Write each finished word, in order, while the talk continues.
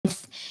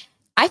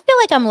I feel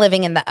like I'm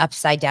living in the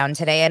upside down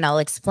today, and I'll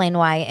explain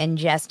why in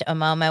just a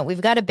moment.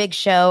 We've got a big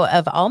show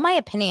of all my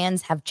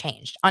opinions have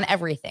changed on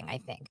everything, I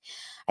think.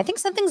 I think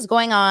something's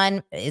going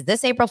on. Is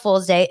this April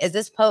Fool's Day? Is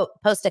this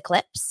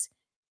post-eclipse?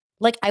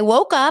 Like, I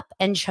woke up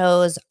and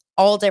chose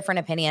all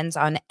different opinions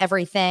on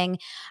everything.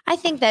 I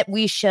think that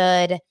we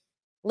should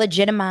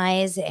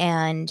legitimize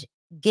and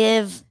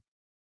give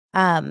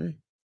um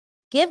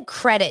give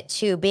credit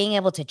to being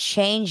able to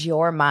change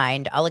your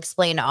mind. I'll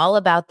explain all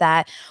about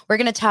that. We're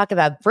going to talk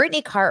about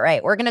Brittany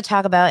Cartwright. We're going to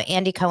talk about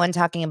Andy Cohen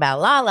talking about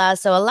Lala.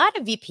 So a lot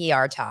of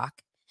VPR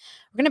talk.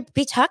 We're going to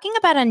be talking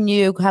about a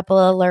new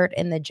couple alert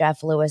in the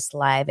Jeff Lewis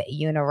Live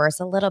universe,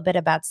 a little bit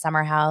about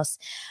Summer House,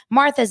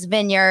 Martha's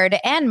Vineyard,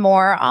 and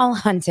more, all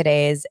on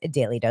today's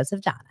Daily Dose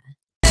of Donna.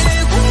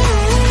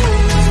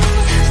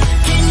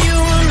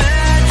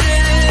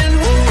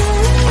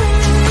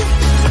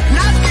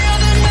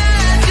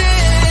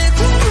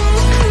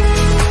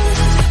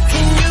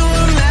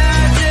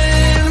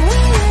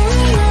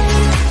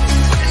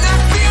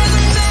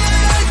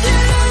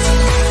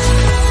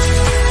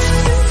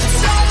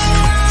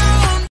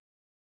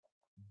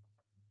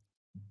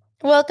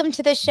 Welcome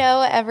to the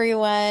show,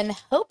 everyone.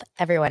 Hope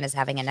everyone is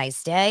having a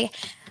nice day.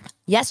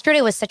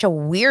 Yesterday was such a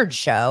weird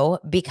show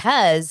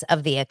because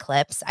of the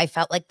eclipse. I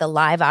felt like the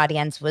live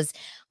audience was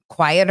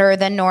quieter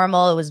than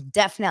normal. It was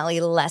definitely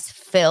less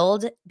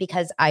filled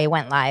because I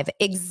went live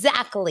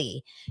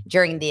exactly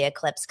during the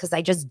eclipse because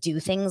I just do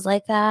things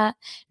like that.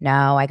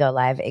 No, I go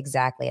live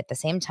exactly at the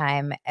same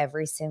time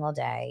every single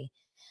day.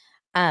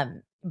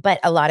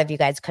 But a lot of you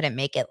guys couldn't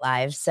make it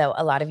live. So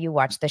a lot of you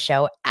watched the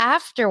show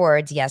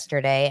afterwards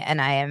yesterday,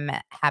 and I am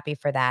happy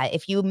for that.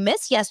 If you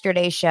missed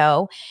yesterday's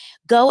show,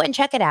 go and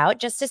check it out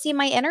just to see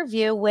my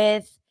interview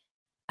with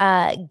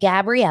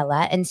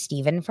Gabriella and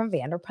Steven from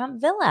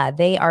Vanderpump Villa.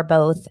 They are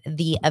both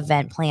the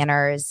event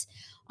planners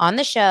on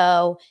the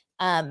show.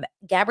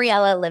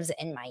 Gabriella lives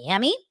in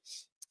Miami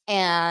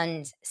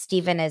and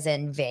Steven is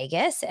in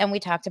Vegas. And we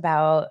talked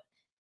about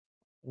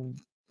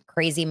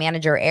crazy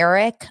manager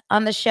Eric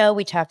on the show.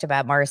 We talked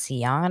about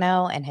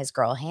Marciano and his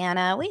girl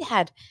Hannah. We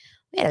had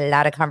a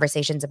lot of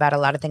conversations about a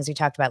lot of things. We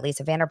talked about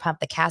Lisa Vanderpump,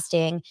 the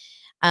casting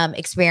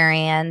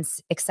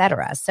experience,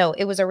 etc. So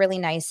it was a really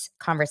nice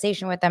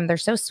conversation with them. They're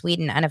so sweet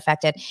and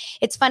unaffected.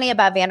 It's funny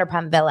about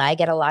Vanderpump Villa. I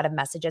get a lot of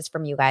messages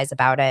from you guys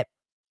about it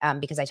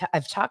because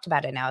I've talked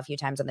about it now a few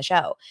times on the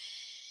show.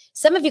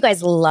 Some of you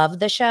guys love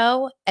the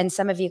show, and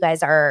some of you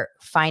guys are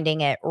finding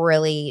it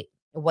really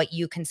what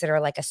you consider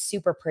like a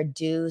super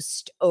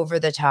produced, over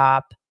the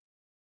top,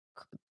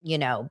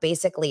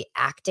 basically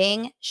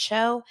acting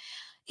show.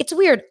 It's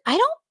weird. I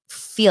don't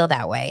feel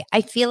that way.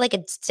 I feel like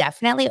it's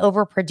definitely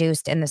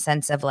overproduced in the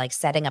sense of like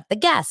setting up the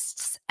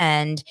guests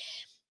and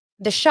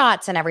the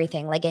shots and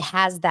everything. Like it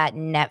has that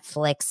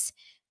Netflix,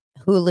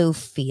 Hulu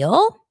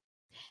feel.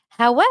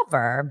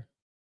 However,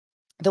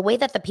 the way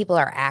that the people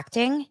are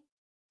acting,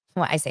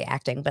 well, I say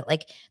acting, but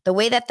like the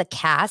way that the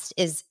cast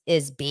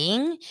is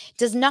being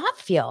does not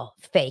feel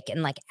fake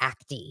and like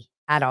acty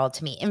at all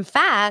to me. In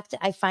fact,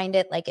 I find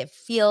it like it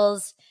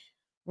feels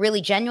really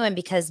genuine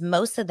because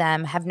most of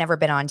them have never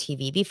been on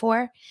TV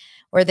before,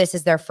 or this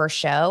is their first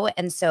show.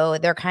 And so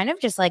they're kind of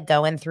just like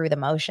going through the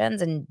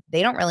motions and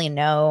they don't really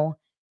know,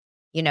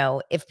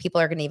 if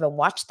people are going to even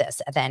watch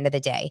this at the end of the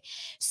day.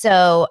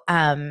 So,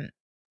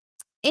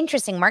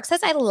 interesting. Mark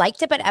says, I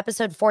liked it, but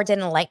episode 4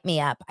 didn't light me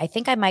up. I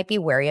think I might be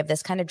wary of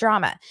this kind of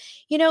drama.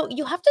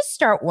 You have to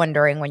start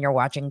wondering when you're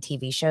watching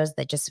TV shows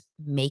that just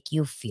make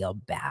you feel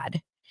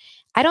bad.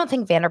 I don't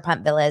think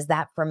Vanderpump Villa is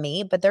that for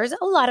me, but there's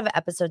a lot of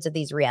episodes of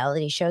these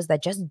reality shows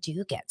that just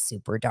do get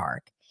super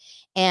dark.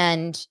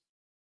 And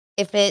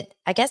if it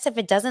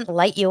doesn't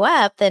light you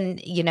up, then,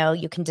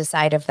 you can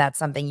decide if that's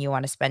something you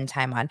want to spend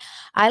time on.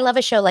 I love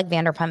a show like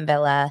Vanderpump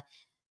Villa,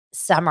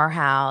 Summer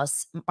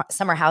House,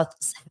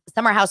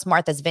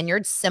 Martha's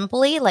Vineyard.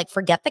 Simply like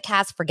forget the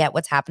cast, forget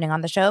what's happening on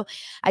the show.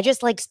 I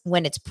just like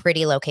when it's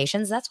pretty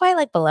locations. That's why I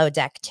like Below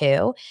Deck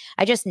too.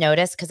 I just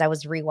noticed because I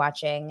was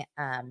rewatching,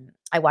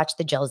 I watched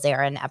the Jill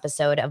Zarin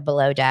episode of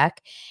Below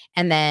Deck,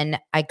 and then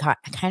I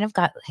kind of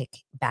got like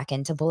back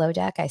into Below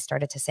Deck. I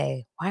started to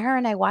say, why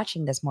aren't I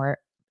watching this more,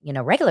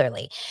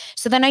 regularly?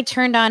 So then I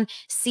turned on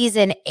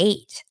season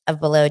 8 of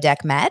Below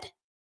Deck Med.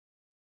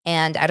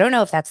 And I don't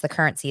know if that's the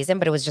current season,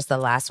 but it was just the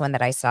last one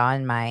that I saw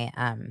in my,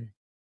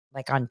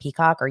 like on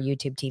Peacock or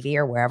YouTube TV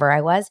or wherever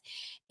I was.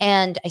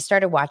 And I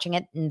started watching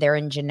it, and they're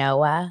in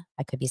Genoa.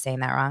 I could be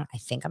saying that wrong. I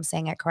think I'm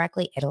saying it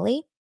correctly.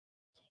 Italy.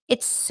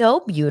 It's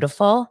so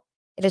beautiful.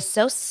 It is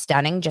so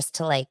stunning just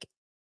to like,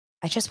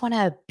 I just want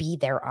to be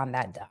there on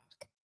that dock.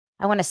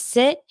 I want to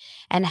sit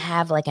and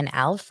have like an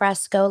al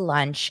fresco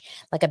lunch,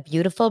 like a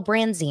beautiful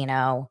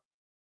branzino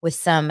with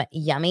some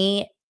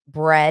yummy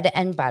bread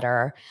and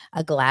butter,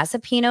 a glass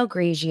of Pinot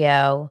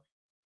Grigio,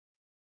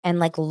 and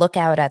like look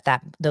out at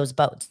those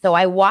boats. So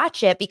I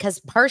watch it because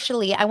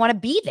partially I want to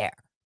be there.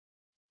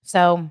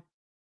 So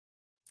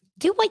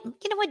do what,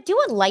 you know what, do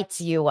what lights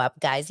you up,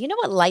 guys. You know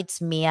what lights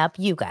me up?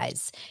 You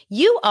guys.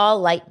 You all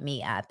light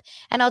me up.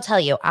 And I'll tell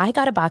you, I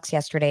got a box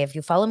yesterday. If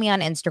you follow me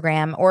on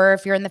Instagram or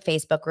if you're in the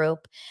Facebook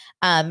group,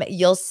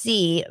 you'll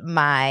see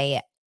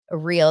my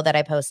reel that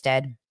I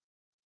posted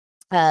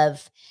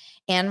of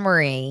Anne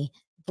Marie.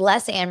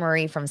 Bless Anne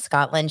Marie from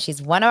Scotland.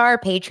 She's one of our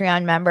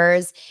Patreon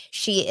members.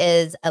 She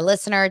is a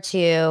listener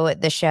to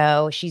the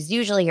show. She's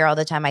usually here all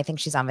the time. I think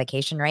she's on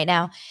vacation right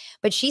now,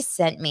 but she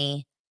sent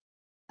me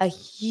a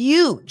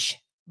huge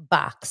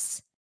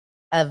box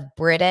of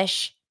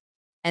British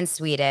and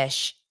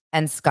Swedish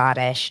and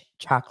Scottish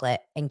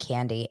chocolate and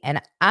candy. And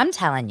I'm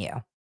telling you,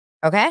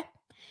 okay,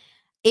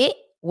 it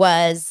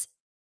was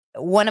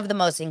one of the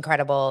most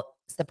incredible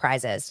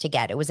surprises to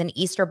get. It was an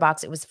Easter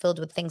box. It was filled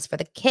with things for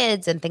the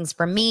kids and things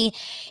for me.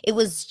 It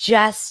was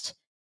just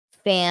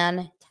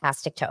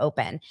fantastic to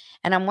open.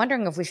 And I'm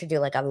wondering if we should do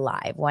like a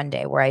live one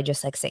day where I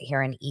just like sit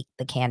here and eat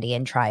the candy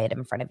and try it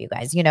in front of you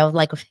guys, you know,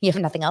 like you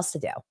have nothing else to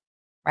do.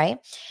 Right?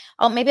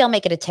 Oh, maybe I'll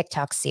make it a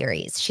TikTok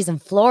series. She's in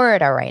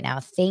Florida right now.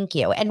 Thank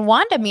you. And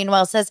Wanda,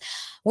 meanwhile, says,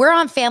 we're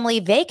on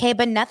family vacay,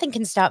 but nothing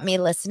can stop me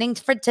listening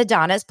to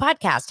Donna's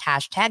podcast.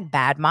 Hashtag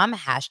bad mom,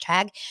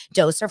 hashtag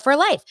doser for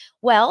life.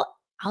 Well,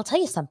 I'll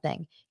tell you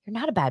something. You're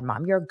not a bad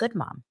mom. You're a good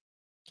mom.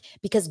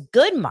 Because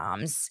good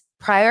moms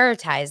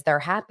prioritize their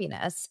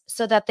happiness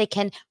so that they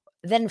can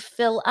then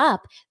fill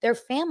up their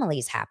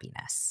family's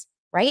happiness.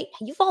 Right?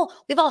 We've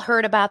all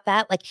heard about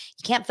that. Like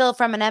you can't fill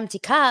from an empty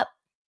cup.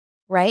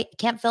 Right? You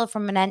can't fill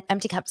from an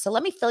empty cup. So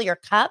let me fill your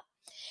cup.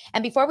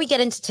 And before we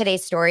get into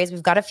today's stories,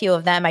 we've got a few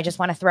of them. I just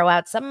want to throw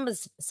out some of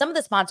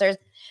the sponsors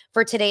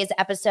for today's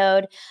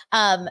episode.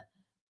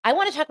 I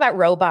want to talk about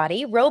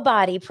RoBody.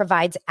 RoBody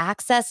provides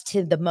access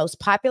to the most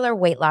popular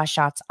weight loss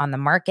shots on the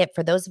market.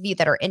 For those of you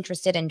that are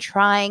interested in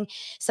trying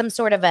some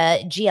sort of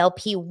a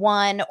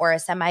GLP-1 or a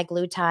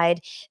semaglutide,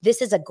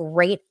 this is a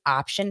great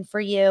option for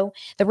you.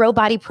 The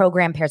RoBody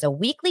program pairs a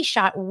weekly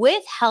shot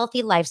with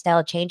healthy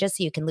lifestyle changes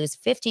so you can lose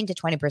 15 to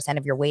 20%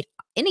 of your weight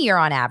in a year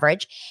on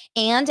average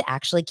and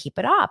actually keep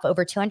it off.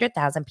 Over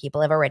 200,000 people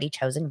have already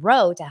chosen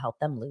Ro to help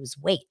them lose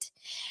weight.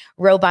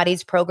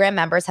 RoBody's program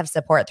members have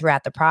support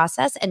throughout the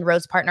process, and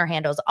Ro's partner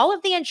handles all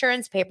of the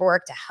insurance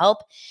paperwork to help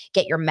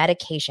get your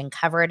medication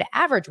covered.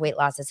 Average weight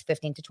loss is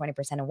 15 to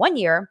 20% in 1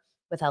 year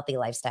with healthy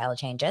lifestyle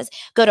changes.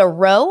 Go to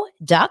ro.co/Donna,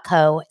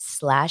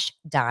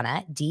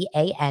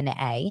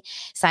 D-A-N-A.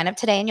 Sign up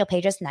today and you'll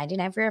pay just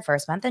 $99 for your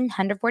first month and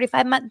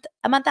 $145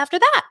 a month after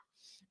that.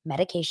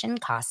 Medication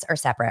costs are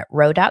separate.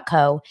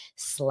 ro.co/Donna.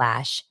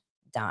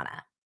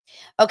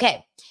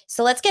 Okay,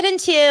 so let's get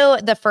into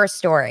the first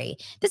story.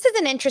 This is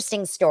an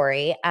interesting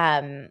story.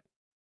 And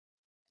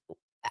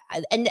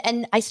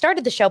I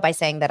started the show by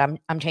saying that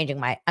I'm changing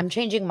my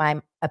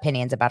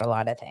opinions about a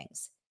lot of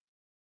things.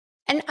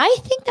 And I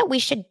think that we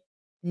should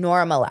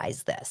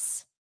normalize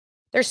this.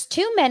 There's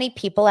too many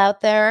people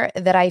out there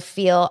that I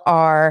feel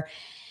are,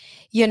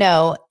 you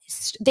know,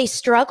 they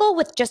struggle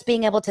with just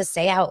being able to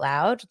say out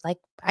loud, like,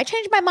 I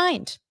changed my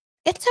mind.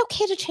 It's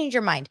okay to change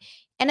your mind.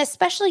 And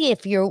especially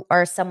if you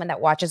are someone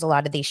that watches a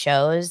lot of these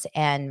shows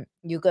and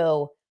you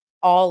go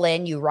all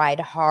in, you ride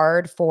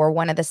hard for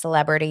one of the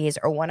celebrities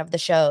or one of the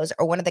shows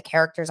or one of the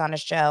characters on a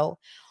show,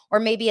 or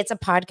maybe it's a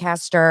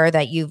podcaster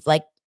that you've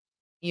like,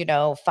 you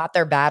know, fought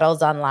their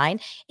battles online.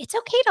 It's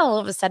okay to all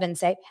of a sudden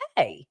say,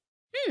 hey,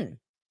 I'm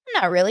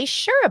not really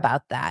sure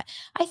about that.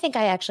 I think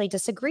I actually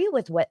disagree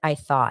with what I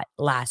thought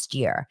last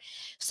year.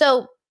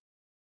 So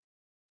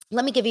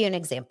let me give you an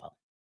example.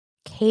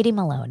 Katie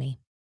Maloney.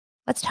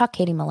 Let's talk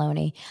Katie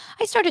Maloney.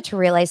 I started to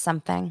realize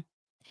something.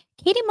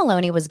 Katie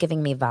Maloney was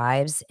giving me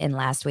vibes in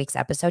last week's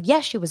episode.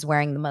 Yes, she was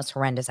wearing the most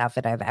horrendous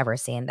outfit I've ever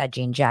seen. That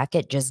jean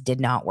jacket just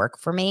did not work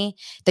for me.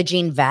 The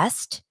jean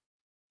vest,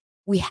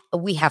 we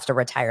have to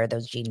retire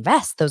those jean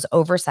vests, those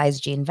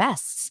oversized jean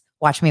vests.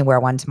 Watch me wear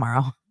one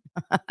tomorrow.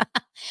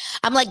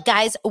 I'm like,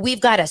 guys,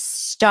 we've got to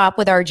stop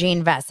with our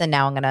jean vests. And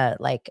now I'm going to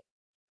like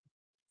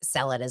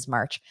sell it as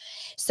merch.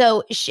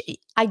 So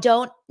I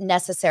don't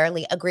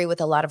necessarily agree with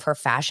a lot of her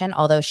fashion,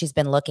 although she's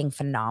been looking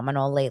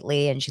phenomenal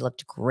lately and she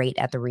looked great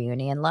at the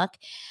reunion look.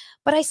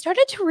 But I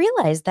started to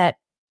realize that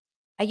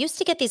I used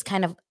to get these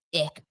kind of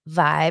ick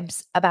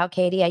vibes about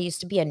Katie. I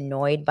used to be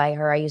annoyed by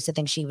her. I used to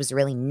think she was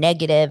really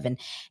negative and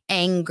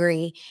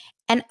angry.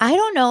 And I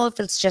don't know if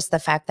it's just the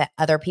fact that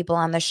other people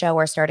on the show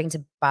are starting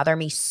to bother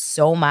me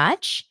so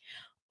much,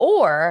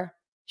 or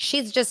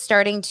she's just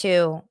starting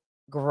to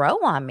grow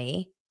on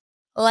me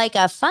like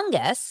a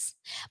fungus.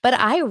 But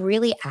I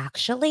really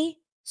actually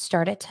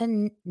started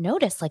to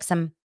notice like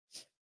some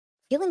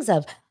feelings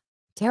of,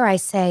 dare I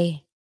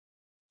say,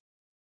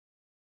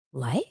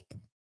 I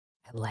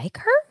like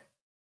her.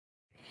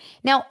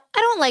 Now, I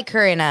don't like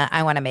her in a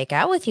I want to make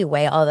out with you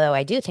way, although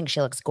I do think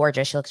she looks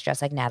gorgeous. She looks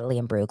just like Natalie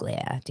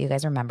Imbruglia. Do you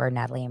guys remember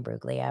Natalie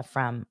Imbruglia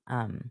from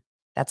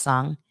that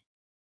song,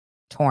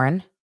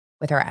 Torn,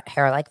 with her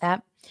hair like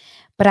that?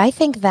 But I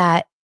think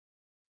that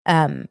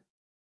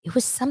it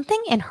was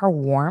something in her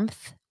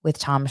warmth with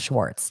Tom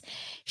Schwartz.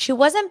 She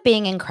wasn't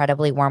being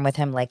incredibly warm with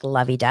him like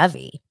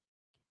lovey-dovey,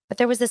 but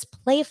there was this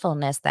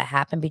playfulness that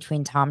happened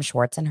between Tom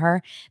Schwartz and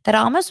her that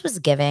almost was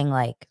giving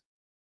like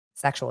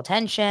sexual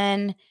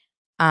tension.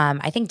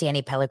 I think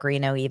Danny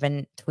Pellegrino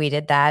even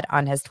tweeted that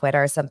on his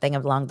Twitter, something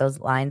along those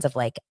lines of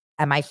like,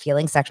 am I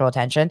feeling sexual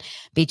tension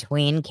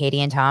between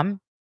Katie and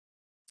Tom?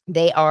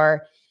 They're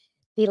a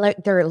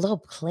little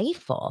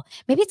playful.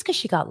 Maybe it's because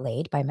she got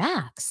laid by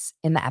Max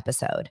in the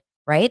episode,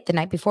 right? The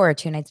night before or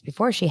 2 nights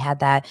before, she had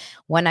that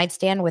one night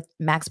stand with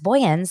Max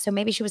Boyan. So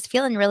maybe she was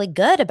feeling really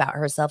good about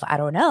herself. I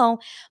don't know.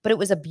 But it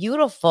was a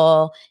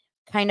beautiful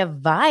kind of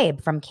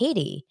vibe from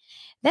Katie.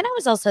 Then I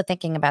was also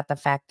thinking about the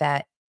fact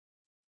that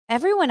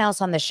everyone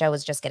else on the show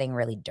is just getting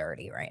really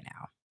dirty right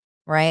now,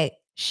 right?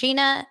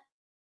 Sheena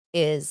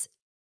is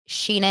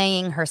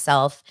sheenaing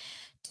herself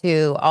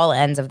to all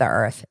ends of the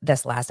earth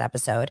this last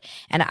episode,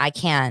 and I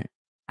can't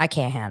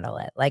handle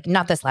it. Like,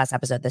 not this last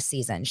episode, this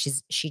season.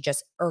 She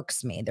just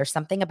irks me. There's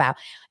something about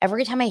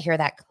every time I hear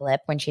that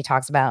clip when she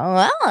talks about,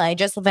 well, I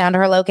just found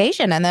her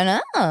location, and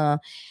then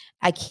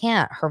I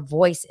can't. Her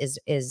voice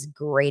is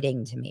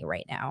grating to me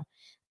right now.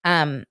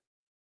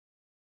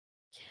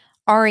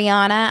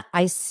 Ariana,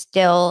 I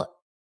still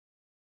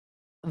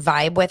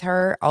vibe with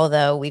her,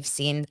 although we've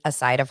seen a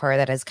side of her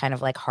that is kind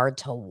of like hard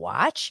to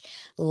watch.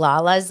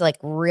 Lala's like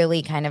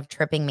really kind of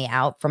tripping me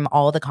out from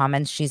all the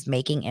comments she's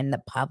making in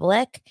the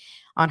public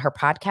on her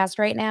podcast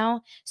right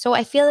now. So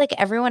I feel like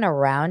everyone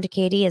around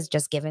Katie is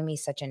just giving me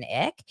such an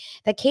ick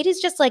that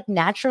Katie's just like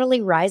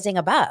naturally rising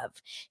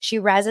above. She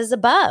rises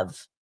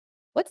above.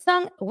 What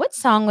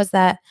song was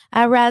that?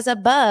 I rise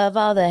above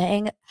all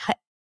the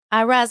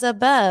I rise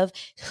above.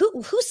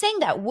 Who sang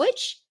that?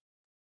 Which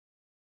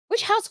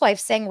housewife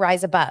sang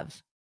Rise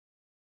Above?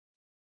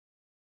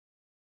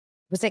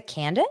 Was it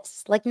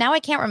Candace? Like, now I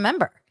can't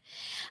remember.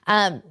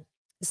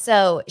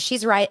 So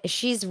she's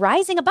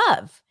rising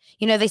above.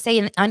 You know, they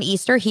say on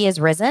Easter, he has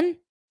risen.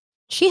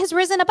 She has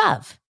risen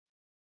above.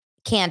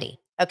 Candy.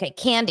 Okay,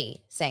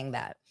 Candy sang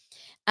that.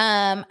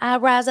 I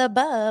rise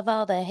above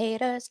all the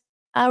haters.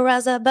 I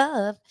rise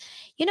above.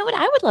 You know what?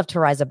 I would love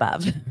to rise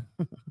above.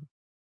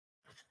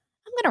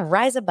 I'm gonna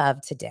rise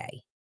above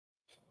today.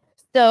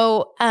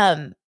 So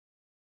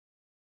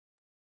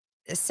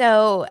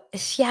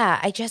yeah,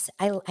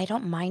 I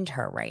don't mind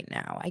her right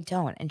now. I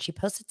don't. And she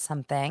posted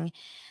something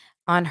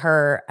on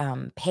her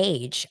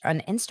page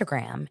on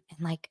Instagram, and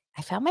like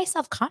I found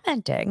myself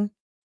commenting.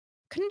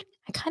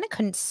 I kind of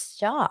couldn't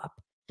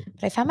stop.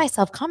 But I found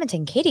myself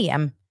commenting, Katie,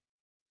 I'm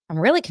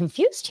really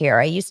confused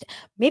here.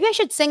 Maybe I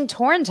should sing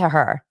Torn to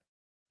her,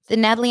 the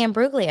Natalie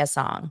Imbruglia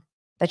song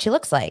that she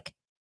looks like.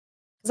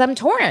 Because I'm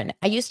torn.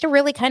 I used to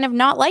really kind of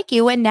not like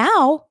you, and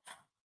now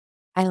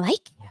I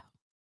like you.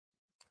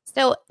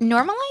 So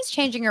normalize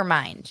changing your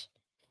mind.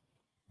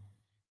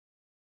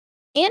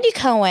 Andy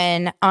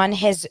Cohen on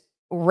his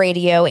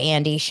Radio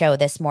Andy show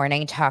this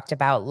morning talked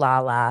about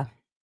Lala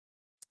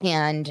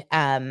and,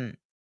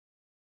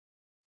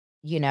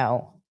 you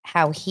know,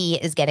 how he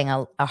is getting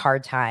a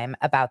hard time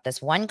about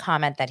this one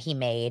comment that he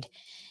made,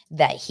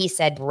 that he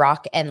said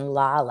Brock and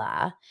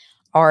Lala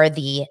are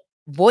the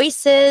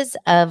voices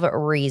of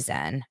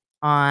reason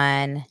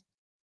on,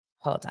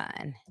 hold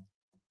on,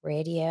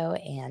 Radio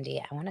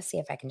Andy. I want to see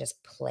if I can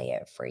just play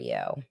it for you.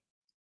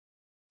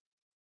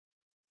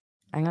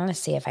 I'm going to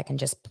see if I can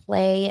just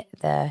play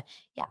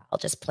I'll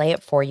just play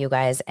it for you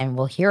guys and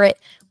we'll hear it.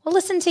 We'll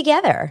listen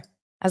together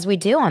as we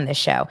do on this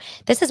show.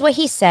 This is what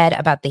he said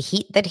about the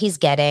heat that he's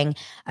getting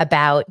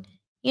about,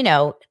 you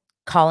know,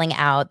 calling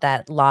out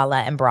that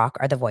Lala and Brock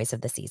are the voice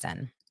of the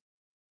season.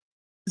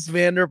 It's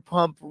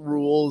Vanderpump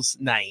Rules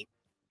night.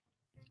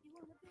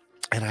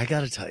 And I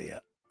got to tell you,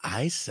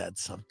 I said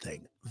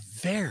something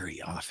very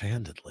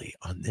offhandedly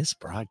on this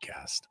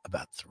broadcast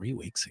about 3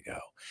 weeks ago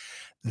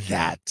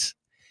that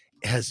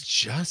has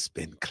just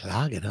been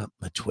clogging up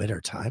my Twitter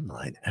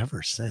timeline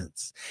ever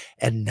since,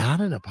 and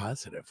not in a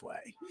positive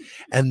way.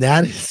 And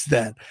that is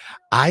that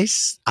I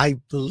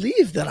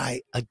believe that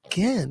I,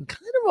 again,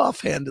 kind of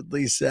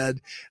offhandedly said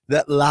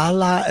that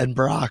Lala and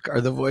Brock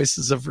are the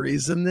voices of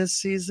reason this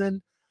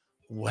season.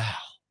 Well,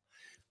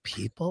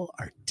 people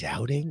are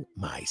doubting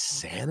my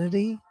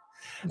sanity.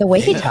 The way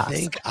he talks.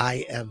 They think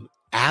I am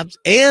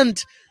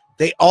and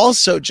they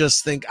also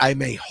just think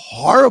I'm a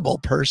horrible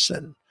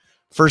person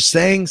for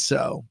saying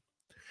so.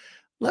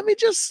 Let me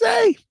just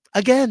say,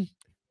 again,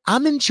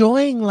 I'm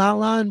enjoying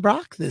Lala and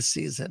Brock this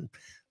season.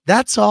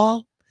 That's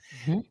all.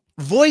 Mm-hmm.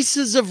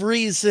 Voices of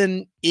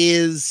Reason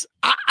is,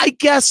 I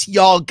guess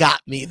y'all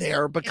got me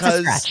there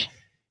because,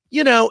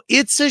 you know,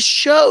 it's a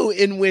show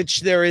in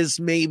which there is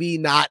maybe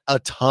not a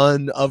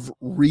ton of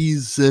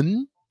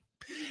reason.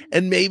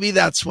 And maybe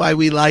that's why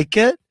we like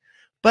it.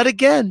 But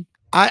again,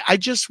 I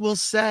just will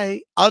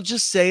say, I'll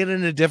just say it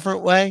in a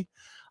different way.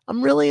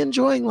 I'm really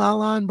enjoying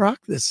Lala and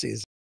Brock this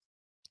season.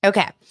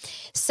 Okay.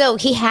 So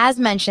he has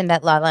mentioned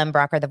that Lala and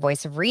Brock are the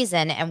voice of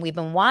reason, and we've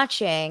been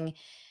watching,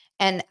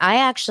 and I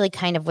actually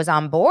kind of was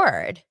on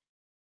board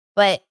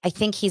But I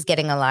think he's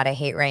getting a lot of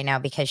hate right now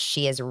because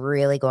she is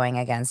really going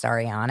against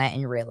Ariana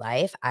in real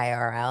life,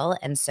 IRL.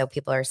 And so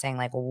people are saying,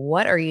 like,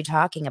 what are you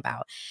talking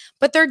about?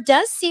 But there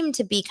does seem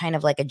to be kind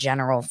of like a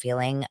general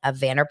feeling of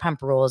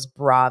Vanderpump Rules,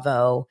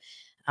 Bravo,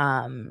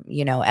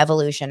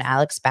 Evolution,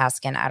 Alex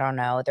Baskin. I don't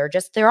know.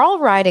 They're all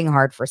riding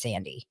hard for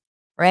Sandy,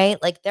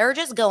 right? Like they're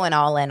just going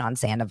all in on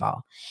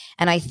Sandoval.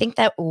 And I think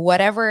that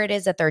whatever it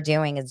is that they're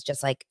doing is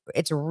just like,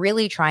 it's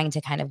really trying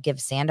to kind of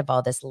give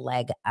Sandoval this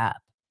leg up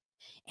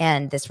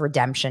and this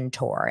redemption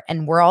tour.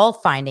 And we're all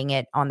finding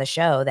it on the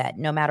show that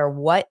no matter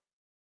what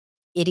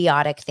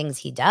idiotic things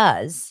he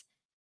does,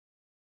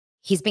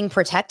 he's being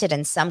protected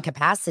in some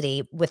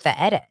capacity with the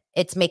edit.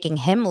 It's making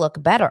him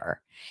look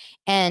better.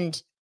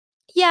 And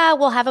yeah,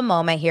 we'll have a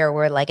moment here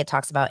where like it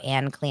talks about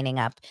Anne cleaning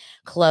up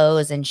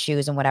clothes and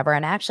shoes and whatever.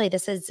 And actually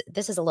this is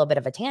a little bit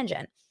of a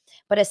tangent.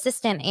 But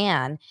assistant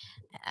Anne,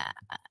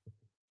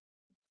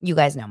 you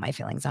guys know my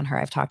feelings on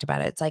her. I've talked about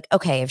it. It's like,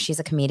 okay, if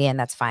she's a comedian,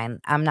 that's fine.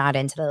 I'm not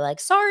into the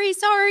like, sorry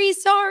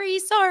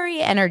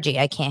energy.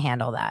 I can't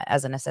handle that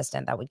as an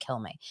assistant. That would kill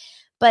me.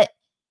 But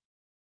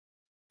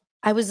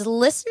I was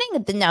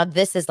listening. Now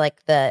this is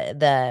like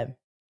the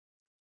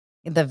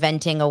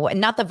venting,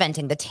 not the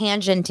venting, the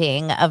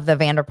tangenting of the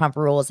Vanderpump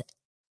Rules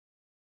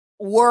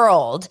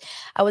world.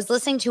 I was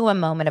listening to a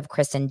moment of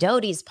Kristen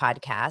Doty's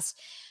podcast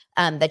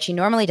that she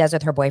normally does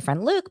with her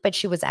boyfriend Luke, but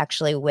she was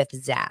actually with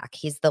Zach.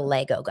 He's the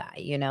Lego guy,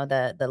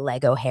 the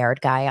Lego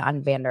haired guy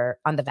on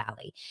the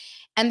Valley.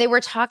 And they were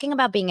talking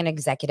about being an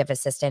executive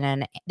assistant,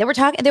 and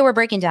they were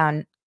breaking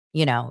down,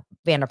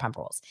 Vanderpump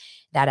Rules,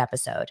 that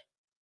episode.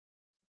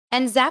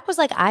 And Zach was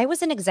like, I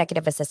was an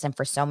executive assistant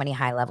for so many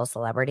high level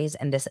celebrities,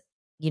 and this,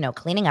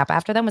 cleaning up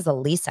after them was the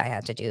least I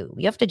had to do.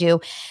 You have to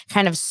do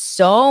kind of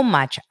so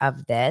much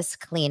of this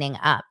cleaning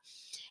up.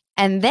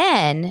 And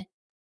then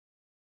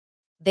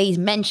they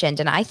mentioned,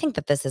 and I think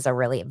that this is a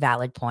really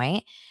valid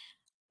point,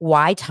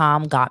 why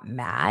Tom got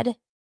mad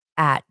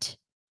at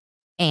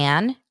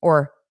Anne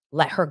or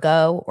let her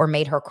go or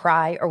made her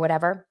cry or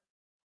whatever.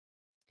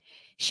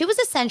 She was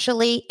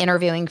essentially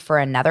interviewing for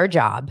another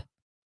job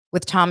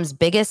with Tom's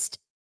biggest,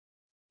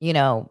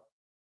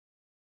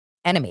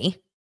 enemy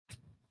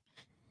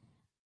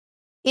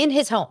in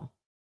his home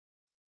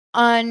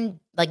on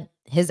like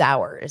his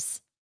hours.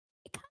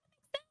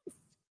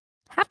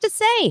 Have to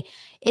say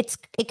it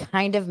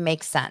kind of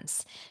makes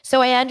sense.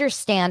 So I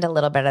understand a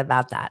little bit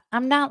about that.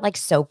 I'm not like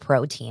so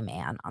pro team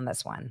Anne on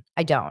this one.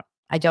 I don't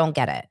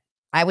get it.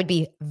 I would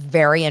be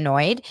very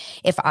annoyed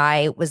if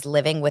I was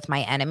living with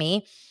my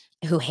enemy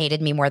who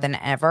hated me more than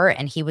ever.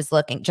 And he was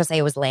just say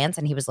it was Lance,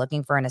 and he was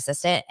looking for an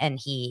assistant, and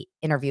he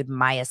interviewed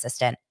my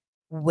assistant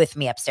with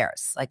me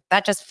upstairs. Like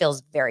that just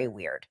feels very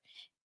weird.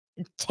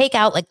 Take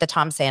out like the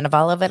Tom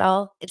Sandoval of it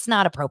all. It's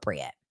not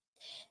appropriate.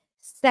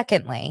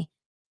 Secondly,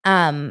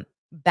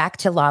 back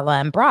to Lala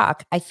and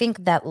Brock, I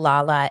think that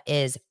Lala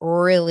is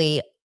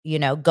really,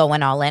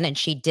 going all in. And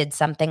she did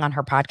something on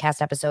her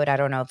podcast episode. I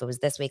don't know if it was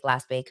this week,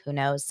 last week, who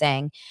knows,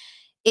 saying,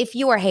 if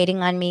you are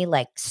hating on me,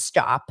 like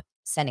stop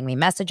sending me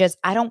messages.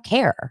 I don't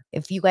care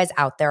if you guys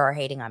out there are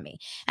hating on me.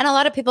 And a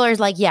lot of people are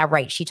like, yeah,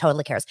 right. She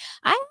totally cares.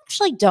 I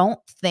actually don't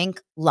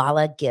think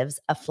Lala gives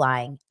a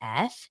flying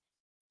F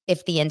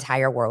if the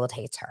entire world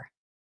hates her,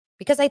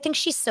 because I think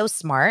she's so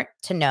smart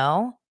to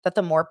know that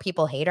the more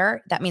people hate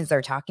her, that means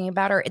they're talking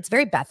about her. It's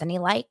very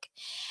Bethany-like.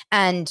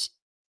 And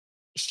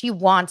she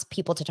wants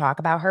people to talk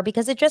about her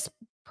because it just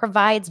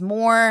provides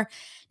more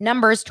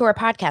numbers to her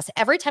podcast.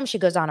 Every time she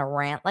goes on a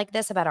rant like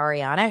this about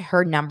Ariana,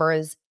 her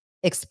numbers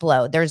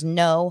explode. There's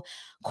no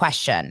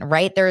question,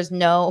 right? There's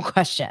no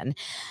question.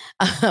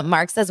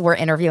 Mark says we're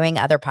interviewing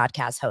other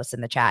podcast hosts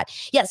in the chat.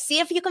 Yeah, see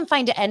if you can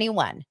find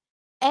anyone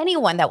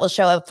that will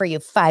show up for you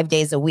 5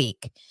 days a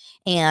week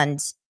and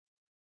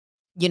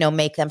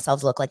make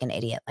themselves look like an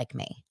idiot like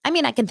me. I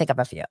mean, I can think of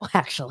a few,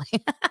 actually.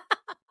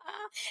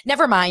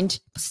 Never mind.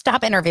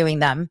 Stop interviewing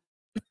them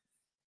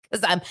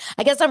because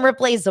I guess I'm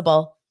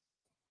replaceable.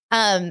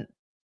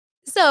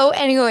 So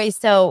anyway,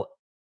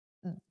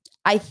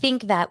 I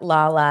think that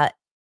Lala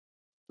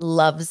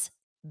loves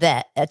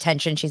the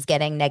attention she's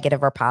getting,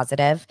 negative or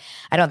positive.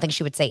 I don't think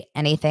she would say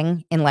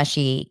anything unless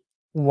she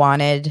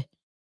wanted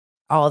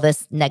all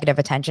this negative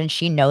attention.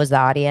 She knows the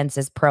audience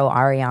is pro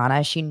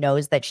Ariana. She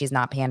knows that she's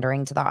not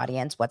pandering to the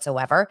audience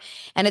whatsoever.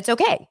 And it's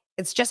okay.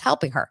 It's just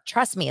helping her.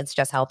 Trust me, it's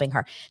just helping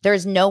her.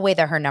 There's no way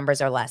that her numbers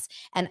are less.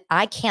 And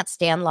I can't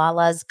stand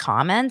Lala's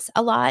comments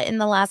a lot in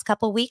the last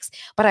couple of weeks,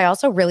 but I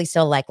also really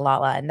still like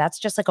Lala. And that's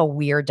just like a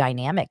weird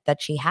dynamic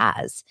that she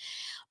has.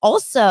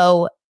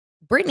 Also,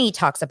 Brittany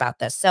talks about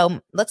this.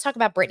 So let's talk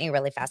about Brittany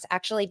really fast.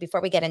 Actually,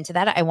 before we get into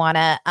that, I want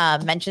to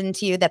mention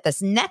to you that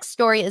this next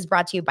story is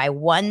brought to you by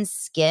One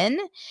Skin.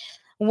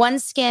 One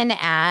Skin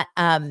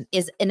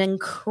is an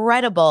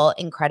incredible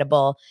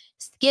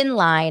skin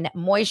line,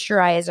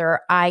 moisturizer,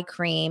 eye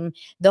cream,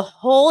 the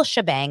whole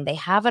shebang. They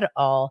have it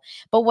all.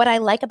 But what I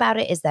like about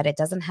it is that it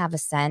doesn't have a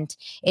scent.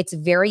 It's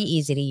very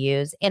easy to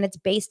use, and it's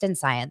based in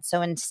science.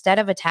 So instead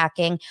of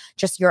attacking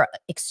just your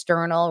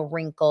external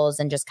wrinkles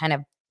and just kind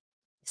of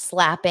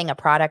slapping a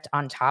product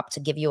on top to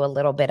give you a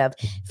little bit of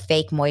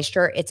fake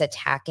moisture. It's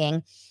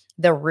attacking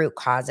the root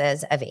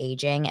causes of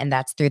aging, and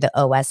that's through the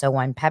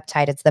OS01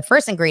 peptide. It's the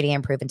first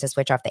ingredient proven to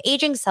switch off the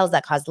aging cells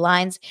that cause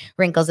lines,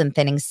 wrinkles, and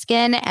thinning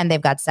skin, and they've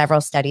got several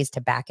studies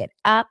to back it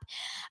up.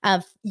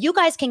 You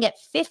guys can get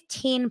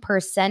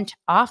 15%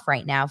 off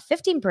right now,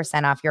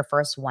 15% off your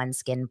first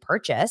OneSkin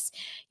purchase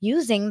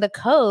using the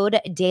code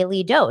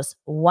Daily Dose,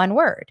 one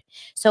word.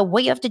 So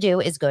what you have to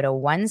do is go to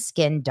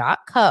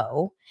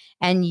oneskin.co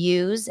and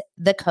use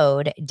the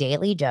code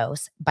Daily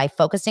Dose. By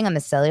focusing on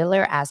the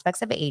cellular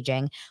aspects of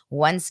aging,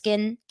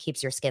 OneSkin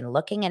keeps your skin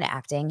looking and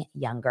acting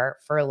younger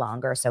for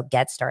longer. So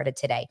get started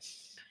today.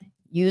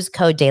 Use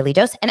code Daily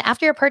Dose. And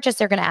after your purchase,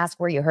 they're going to ask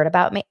where you heard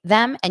about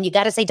them. And you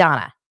got to say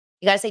Donna.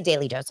 You got to say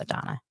Daily Dose of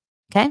Donna.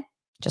 Okay?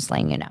 Just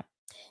letting you know.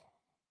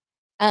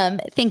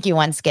 Thank you,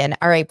 OneSkin.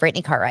 All right,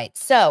 Brittany Cartwright.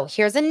 So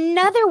here's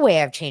another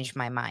way I've changed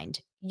my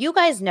mind. You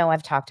guys know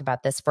I've talked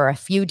about this for a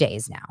few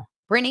days now.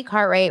 Brittany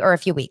Cartwright, or a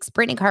few weeks.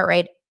 Brittany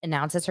Cartwright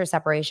announces her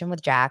separation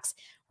with Jax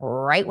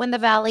right when the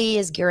Valley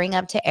is gearing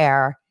up to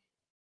air.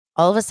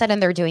 All of a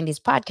sudden, they're doing these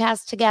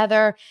podcasts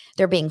together.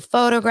 They're being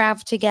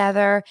photographed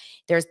together.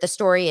 There's the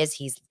story is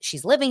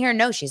she's living here.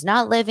 No, she's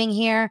not living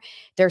here.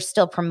 They're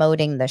still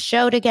promoting the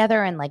show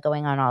together and like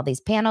going on all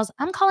these panels.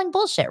 I'm calling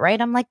bullshit,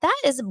 right? I'm like,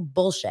 that is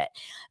bullshit.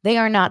 They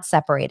are not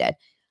separated.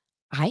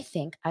 I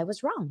think I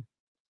was wrong.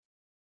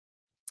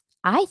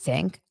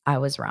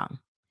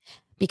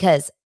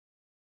 Because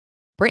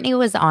Brittany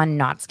was on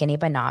Not Skinny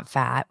But Not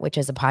Fat, which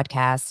is a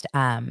podcast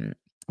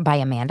by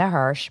Amanda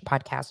Hirsch,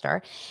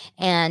 podcaster.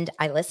 And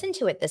I listened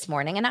to it this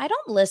morning, and I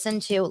don't listen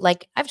to,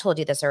 like, I've told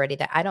you this already,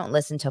 that I don't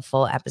listen to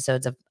full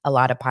episodes of a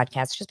lot of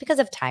podcasts just because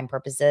of time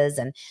purposes.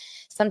 And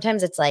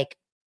sometimes it's like,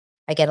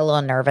 I get a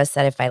little nervous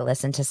that if I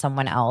listen to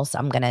someone else,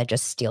 I'm going to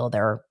just steal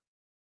their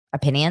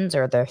opinions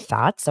or their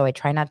thoughts. So I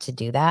try not to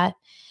do that.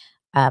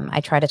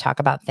 I try to talk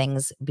about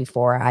things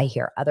before I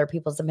hear other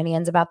people's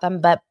opinions about them.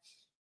 But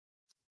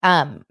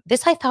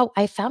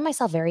I found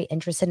myself very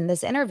interested in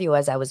this interview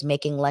as I was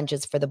making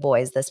lunches for the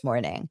boys this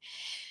morning.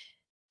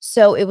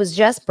 So it was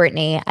just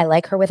Brittany. I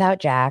like her without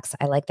Jax.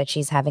 I like that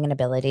she's having an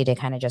ability to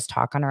kind of just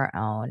talk on her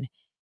own.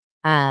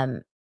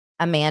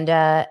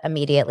 Amanda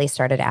immediately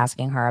started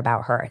asking her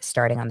about her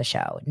starting on the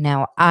show.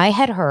 Now, I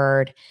had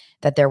heard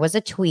that there was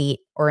a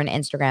tweet or an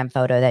Instagram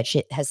photo that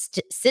has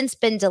since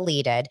been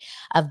deleted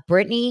of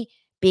Brittany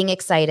being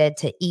excited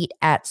to eat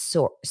at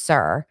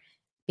Sir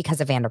because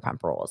of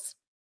Vanderpump Rules.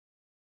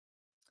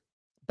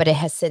 But it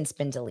has since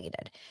been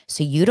deleted.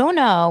 So you don't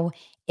know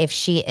if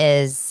she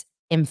is,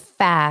 in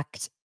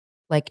fact,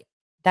 like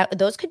that.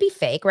 Those could be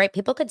fake, right?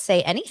 People could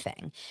say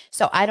anything.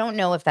 So I don't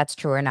know if that's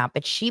true or not,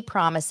 but she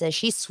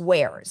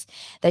swears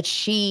that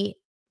she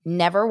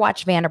never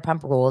watched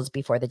Vanderpump Rules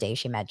before the day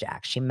she met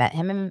Jax. She met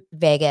him in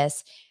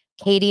Vegas.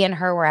 Katie and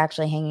her were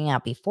actually hanging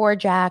out before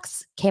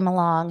Jax came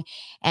along.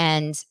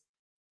 And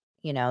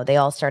you know, they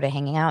all started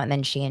hanging out, and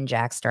then she and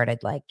Jax started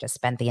like just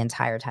spent the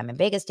entire time in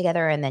Vegas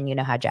together. And then you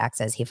know how Jax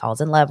says he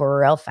falls in love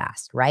real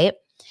fast, right?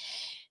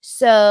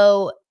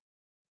 So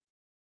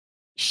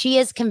she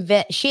is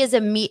convinced, she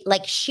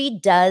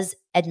does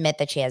admit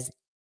that she had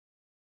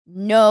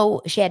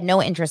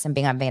no interest in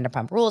being on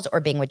Vanderpump Rules or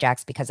being with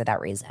Jax because of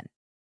that reason.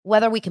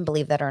 Whether we can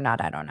believe that or not,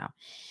 I don't know.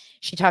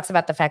 She talks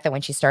about the fact that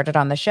when she started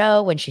on the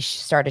show, when she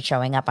started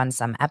showing up on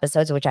some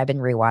episodes, which I've been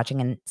rewatching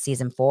in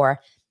season 4,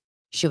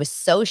 she was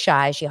so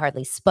shy. She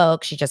hardly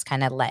spoke. She just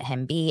kind of let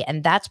him be.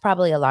 And that's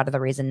probably a lot of the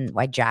reason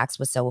why Jax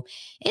was so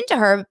into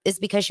her, is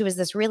because she was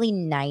this really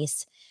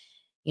nice,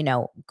 you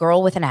know,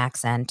 girl with an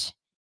accent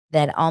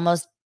that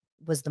almost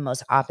was the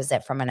most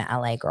opposite from an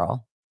LA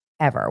girl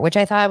ever, which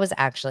I thought was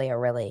actually a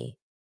really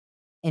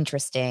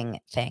interesting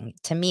thing.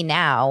 To me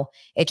now,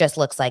 it just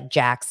looks like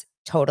Jax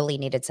totally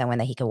needed someone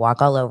that he could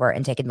walk all over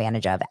and take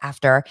advantage of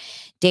after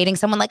dating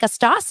someone like a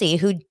Stassi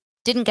who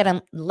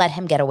didn't let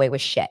him get away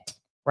with shit,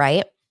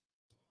 right?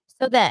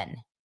 So then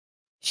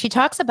she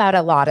talks about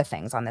a lot of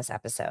things on this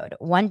episode.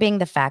 One being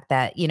the fact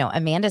that, you know,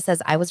 Amanda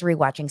says, I was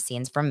rewatching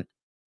scenes from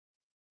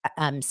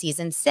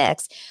season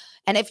 6.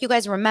 And if you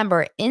guys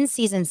remember, in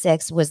season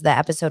 6 was the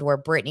episode where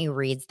Brittany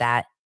reads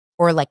that,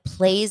 or like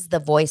plays the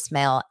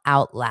voicemail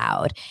out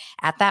loud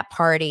at that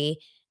party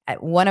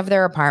at one of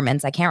their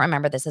apartments. I can't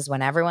remember. This is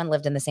when everyone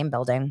lived in the same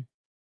building.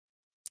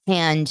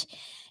 And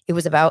it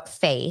was about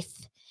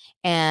Faith.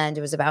 And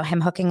it was about him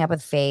hooking up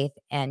with Faith.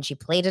 And she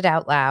played it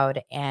out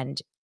loud.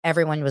 And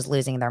everyone was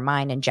losing their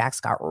mind, and Jax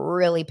got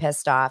really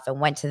pissed off and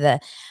went to the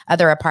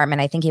other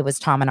apartment. I think it was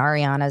Tom and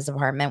Ariana's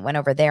apartment, went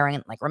over there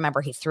and like, remember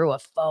he threw a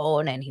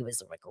phone and he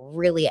was like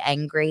really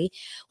angry.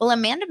 Well,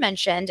 Amanda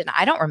mentioned, and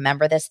I don't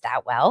remember this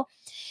that well,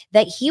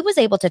 that he was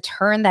able to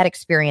turn that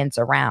experience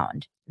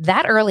around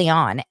that early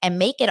on and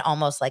make it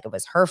almost like it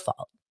was her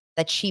fault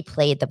that she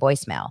played the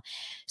voicemail.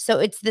 So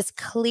it's this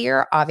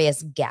clear,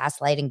 obvious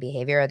gaslighting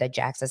behavior that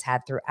Jax has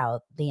had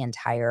throughout the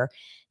entire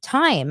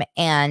time.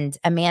 And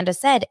Amanda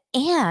said,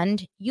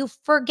 and you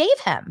forgave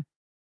him.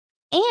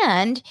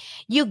 And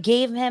you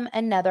gave him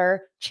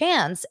another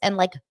chance and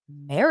like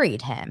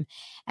married him.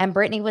 And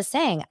Brittany was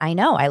saying, I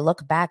know, I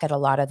look back at a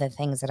lot of the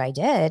things that I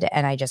did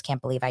and I just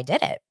can't believe I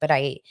did it. But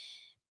I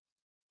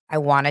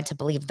wanted to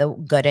believe the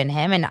good in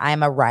him, and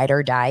I'm a ride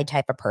or die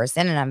type of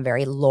person, and I'm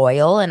very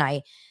loyal, and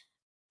I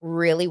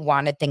really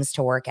wanted things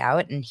to work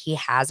out, and he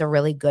has a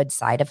really good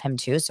side of him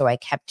too. So I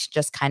kept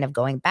just kind of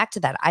going back to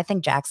that. I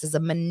think Jax is a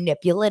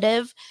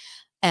manipulative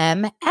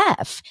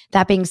MF.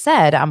 That being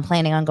said, I'm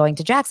planning on going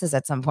to Jax's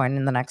at some point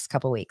in the next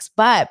couple weeks,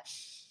 but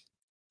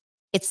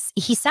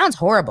he sounds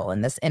horrible in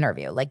this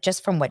interview, like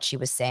just from what she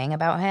was saying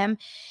about him.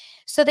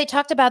 So they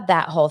talked about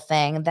that whole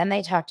thing. Then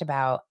they talked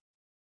about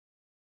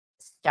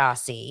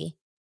Stassi,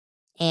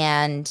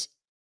 and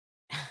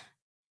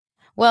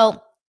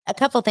well, a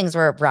couple things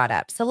were brought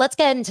up. So let's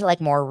get into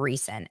like more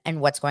recent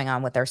and what's going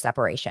on with their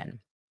separation.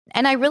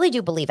 And I really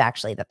do believe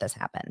actually that this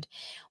happened.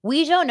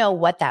 We don't know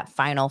what that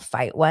final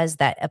fight was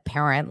that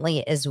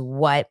apparently is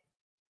what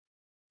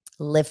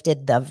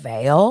lifted the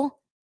veil,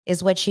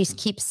 is what she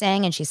keeps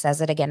saying. And she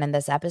says it again in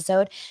this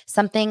episode.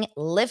 Something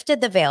lifted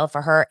the veil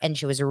for her, and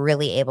she was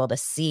really able to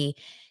see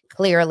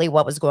clearly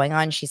what was going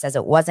on. She says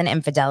it wasn't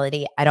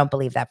infidelity. I don't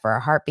believe that for a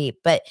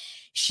heartbeat, but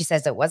she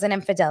says it wasn't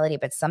infidelity,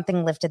 but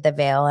something lifted the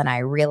veil. And I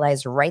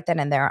realized right then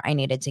and there, I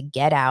needed to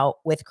get out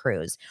with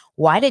Cruz.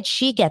 Why did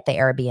she get the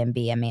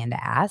Airbnb?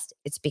 Amanda asked.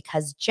 It's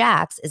because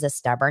Jax is a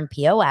stubborn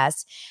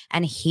POS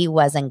and he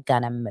wasn't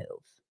gonna move.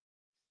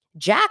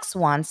 Jax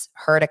wants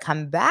her to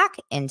come back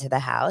into the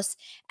house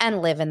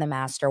and live in the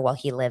master while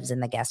he lives in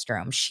the guest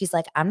room. She's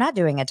like, I'm not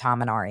doing a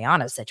Tom and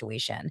Ariana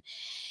situation.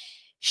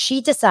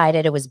 She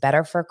decided it was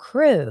better for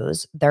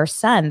Cruz, their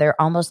son,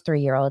 their almost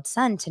 3-year-old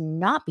son, to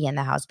not be in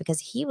the house because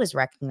he was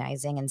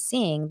recognizing and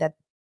seeing that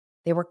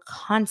they were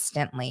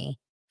constantly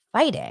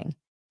fighting,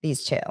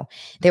 these two.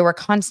 They were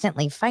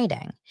constantly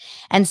fighting.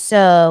 And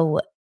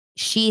so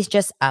she's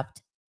just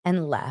upped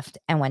and left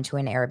and went to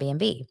an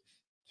Airbnb.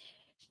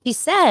 She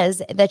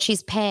says that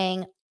she's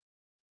paying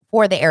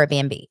for the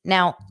Airbnb.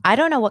 Now, I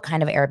don't know what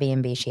kind of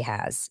Airbnb she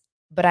has,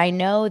 but I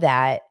know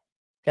that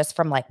just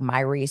from like my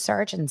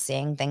research and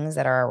seeing things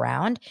that are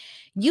around,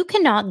 you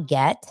cannot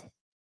get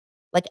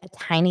like a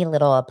tiny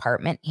little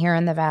apartment here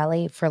in the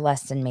Valley for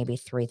less than maybe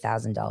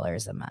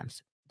 $3,000 a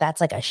month.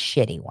 That's like a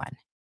shitty one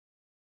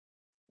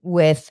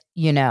with,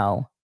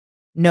 no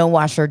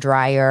washer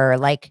dryer.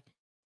 Like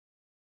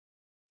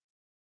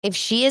if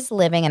she is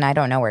living, and I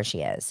don't know where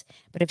she is,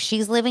 but if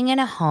she's living in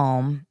a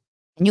home,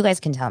 and you guys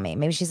can tell me,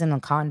 maybe she's in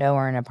a condo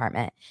or an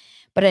apartment,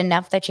 but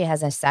enough that she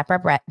has a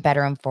separate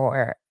bedroom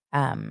for,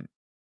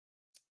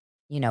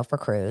 for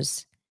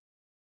Cruz.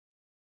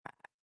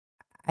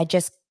 I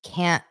just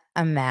can't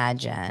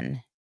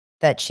imagine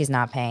that she's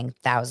not paying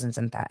thousands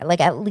and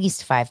like at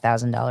least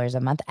 $5,000 a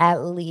month,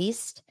 at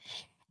least.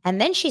 And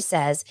then she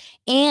says,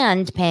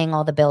 and paying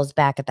all the bills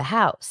back at the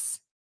house.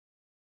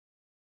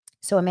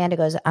 So Amanda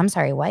goes, I'm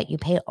sorry, what? You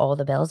pay all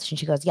the bills? And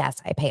she goes, yes,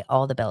 I pay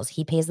all the bills.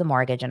 He pays the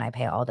mortgage and I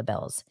pay all the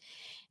bills.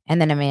 And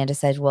then Amanda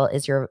says, well,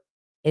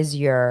 is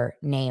your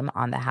name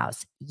on the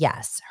house?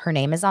 Yes, her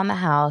name is on the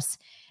house.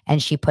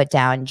 And she put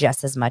down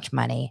just as much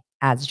money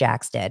as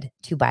Jax did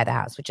to buy the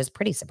house, which is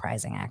pretty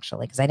surprising,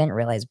 actually, because I didn't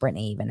realize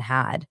Brittany even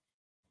had,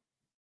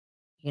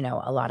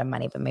 a lot of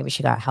money, but maybe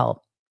she got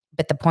help.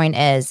 But the point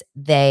is,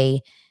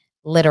 they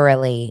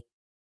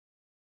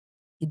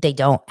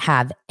don't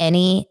have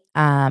any,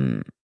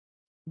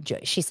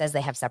 she says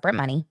they have separate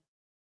money.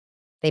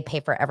 They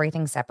pay for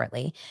everything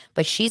separately,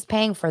 but she's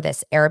paying for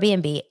this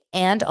Airbnb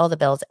and all the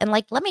bills. And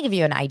like, let me give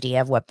you an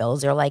idea of what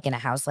bills are like in a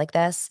house like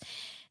this.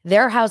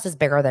 Their house is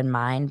bigger than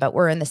mine, but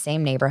we're in the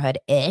same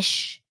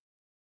neighborhood-ish.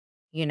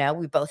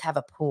 We both have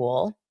a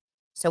pool.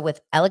 So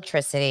with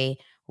electricity,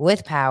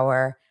 with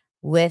power,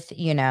 with,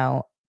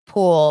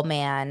 pool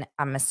man,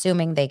 I'm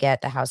assuming they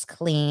get the house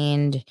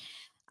cleaned,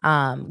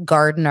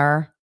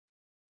 gardener,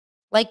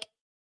 like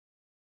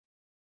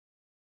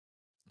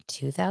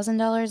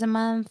 $2,000 a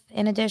month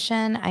in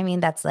addition. I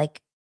mean, that's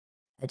like,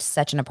 it's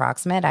such an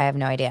approximate. I have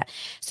no idea.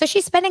 So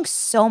she's spending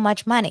so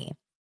much money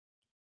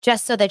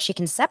just so that she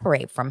can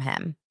separate from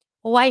him.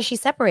 Well, why is she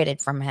separated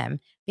from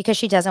him? Because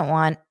she doesn't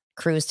want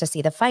Cruz to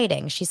see the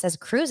fighting. She says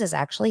Cruz is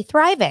actually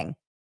thriving.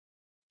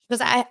 She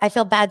goes, I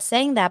feel bad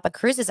saying that, but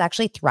Cruz is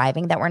actually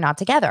thriving that we're not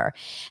together.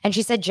 And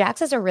she said,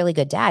 Jax is a really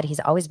good dad. He's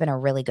always been a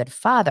really good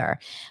father.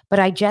 But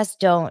I just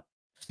don't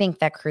think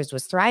that Cruz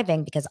was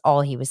thriving because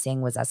all he was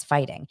seeing was us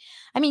fighting.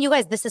 I mean, you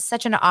guys, this is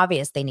such an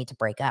obvious they need to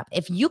break up.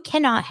 If you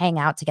cannot hang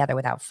out together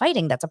without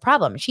fighting, that's a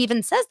problem. She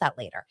even says that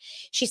later.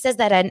 She says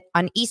that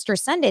on Easter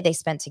Sunday they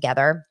spent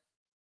together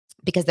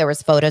because there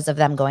was photos of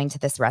them going to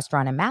this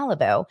restaurant in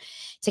Malibu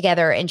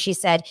together. And she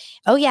said,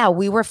 oh yeah,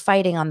 we were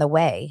fighting on the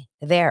way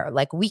there.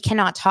 Like we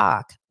cannot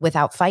talk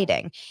without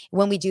fighting.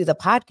 When we do the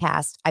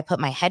podcast, I put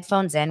my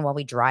headphones in while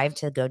we drive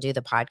to go do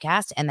the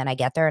podcast. And then I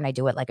get there and I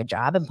do it like a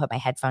job and put my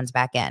headphones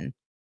back in,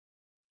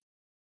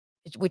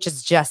 which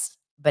is just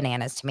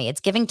bananas to me.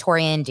 It's giving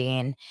Tori and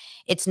Dean.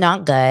 It's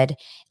not good.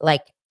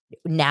 Like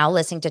now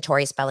listening to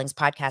Tori Spelling's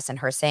podcast and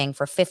her saying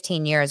for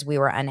 15 years we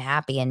were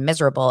unhappy and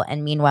miserable.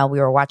 And meanwhile, we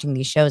were watching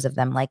these shows of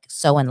them like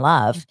so in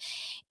love.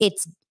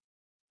 It's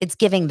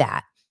giving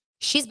that.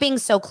 she's being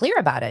so clear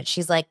about it.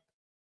 She's like,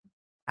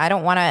 I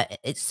don't want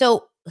to.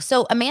 So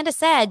Amanda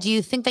said, do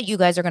you think that you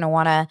guys are going to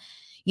want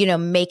to,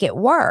 make it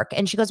work?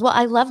 And she goes, well,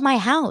 I love my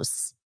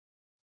house.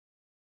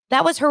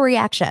 That was her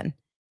reaction.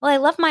 Well, I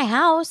love my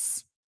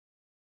house.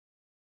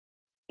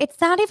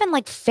 It's not even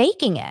like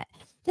faking it.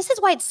 This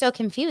is why it's so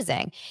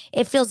confusing.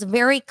 It feels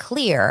very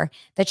clear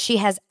that she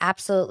has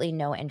absolutely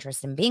no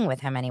interest in being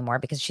with him anymore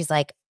because she's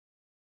like,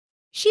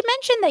 she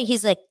mentioned that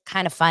he's like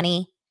kind of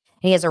funny.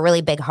 He has a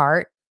really big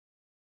heart.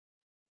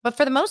 But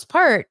for the most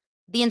part,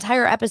 the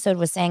entire episode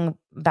was saying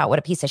about what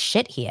a piece of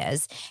shit he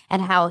is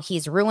and how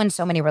he's ruined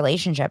so many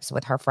relationships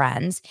with her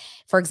friends.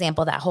 For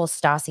example, that whole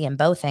Stassi and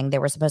Bo thing, they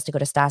were supposed to go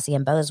to Stassi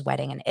and Bo's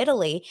wedding in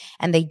Italy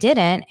and they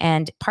didn't.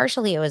 And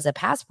partially it was a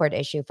passport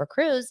issue for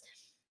Cruz,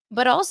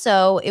 but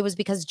also it was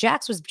because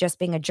Jax was just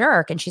being a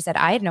jerk. And she said,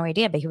 I had no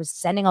idea, but he was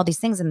sending all these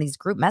things in these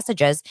group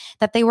messages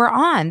that they were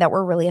on that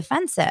were really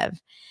offensive.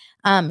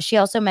 She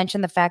also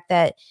mentioned the fact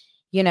that,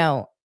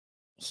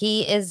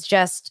 he is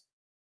just,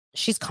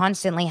 she's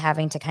constantly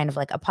having to kind of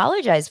like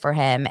apologize for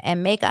him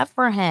and make up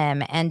for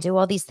him and do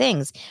all these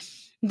things.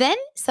 Then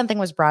something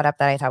was brought up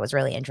that I thought was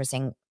really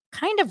interesting.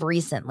 Kind of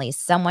recently,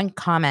 someone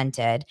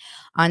commented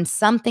on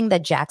something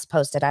that Jax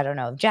posted. I don't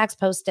know if Jax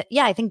posted.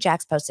 Yeah, I think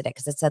Jax posted it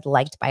because it said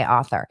liked by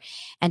author.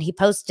 And he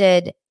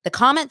posted, the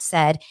comment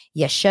said,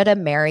 you should have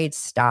married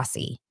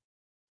Stassi.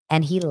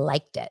 And he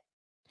liked it.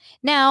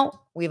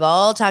 Now, we've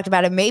all talked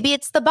about it. Maybe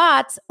it's the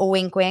bots,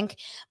 wink, wink,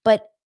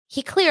 but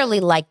he clearly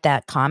liked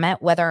that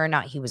comment, whether or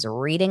not he was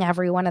reading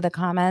every one of the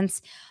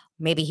comments.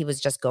 Maybe he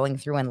was just going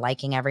through and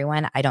liking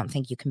everyone. I don't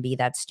think you can be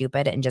that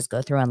stupid and just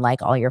go through and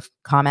like all your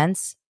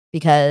comments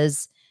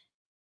because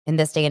in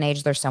this day and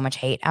age, there's so much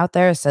hate out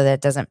there. So that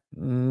doesn't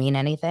mean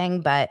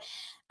anything. But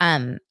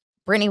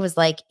Brittany was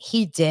like,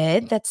 he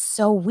did. That's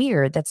so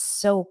weird. That's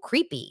so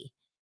creepy.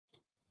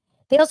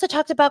 They also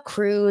talked about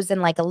Cruz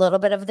and like a little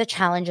bit of the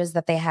challenges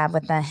that they have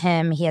with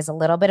him. He has a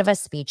little bit of a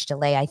speech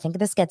delay. I think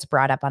this gets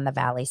brought up on the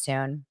Valley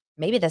soon,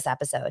 maybe this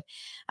episode.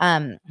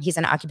 He's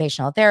in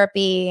occupational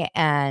therapy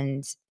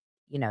and,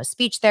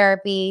 speech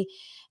therapy.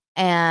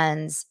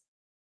 And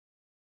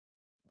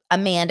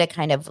Amanda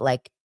kind of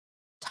like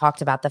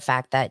talked about the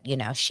fact that,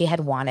 she had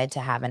wanted to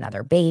have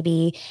another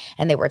baby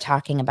and they were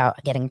talking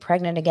about getting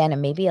pregnant again.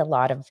 And maybe a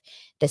lot of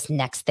this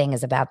next thing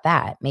is about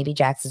that. Maybe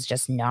Jax is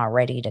just not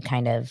ready to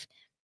kind of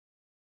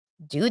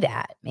do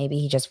that. Maybe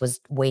he just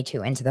was way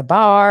too into the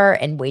bar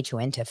and way too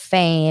into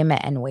fame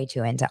and way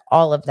too into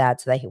all of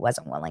that so that he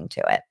wasn't willing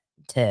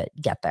to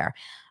get there.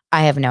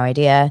 I have no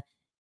idea.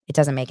 It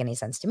doesn't make any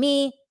sense to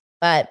me,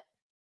 but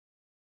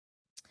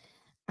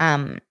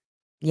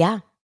yeah,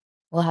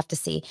 we'll have to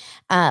see.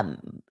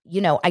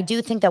 I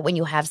do think that when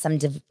you have some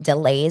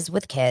delays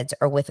with kids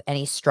or with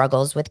any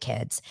struggles with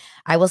kids,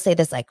 I will say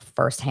this like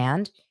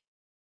firsthand,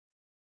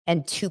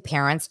 and two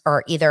parents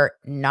are either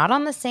not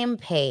on the same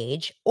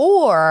page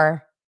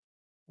or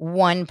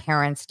one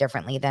parents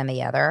differently than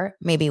the other.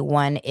 Maybe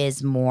one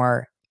is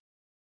more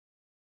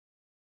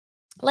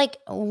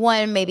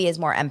one maybe is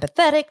more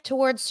empathetic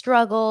towards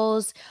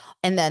struggles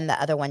and then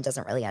the other one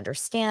doesn't really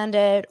understand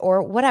it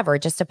or whatever,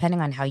 just depending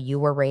on how you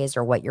were raised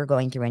or what you're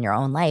going through in your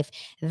own life,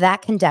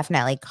 that can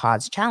definitely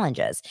cause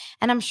challenges.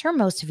 And I'm sure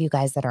most of you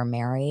guys that are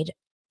married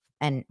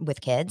and with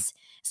kids,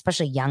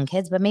 especially young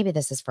kids, but maybe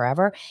this is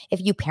forever.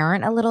 If you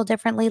parent a little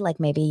differently, like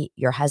maybe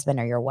your husband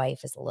or your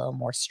wife is a little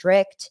more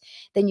strict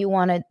than you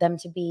wanted them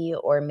to be,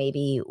 or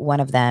maybe one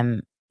of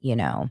them,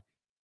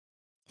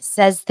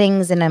 says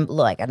things in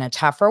a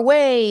tougher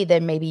way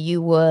than maybe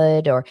you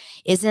would, or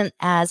isn't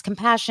as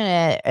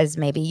compassionate as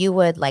maybe you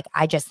would. Like,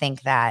 I just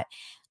think that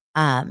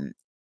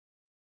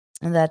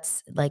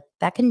that's like,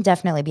 that can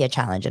definitely be a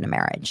challenge in a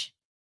marriage.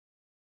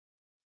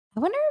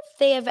 I wonder if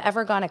they have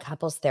ever gone to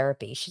couples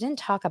therapy. She didn't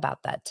talk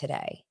about that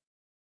today.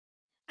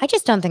 I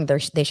just don't think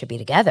they should be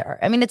together.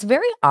 I mean, it's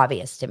very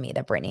obvious to me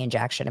that Brittany and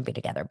Jack shouldn't be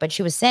together, but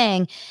she was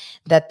saying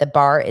that the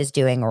bar is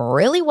doing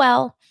really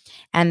well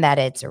and that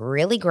it's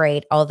really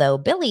great. Although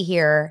Billy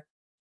here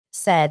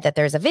said that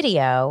there's a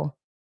video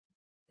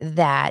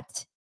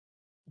that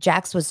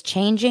Jax was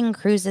changing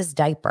Cruz's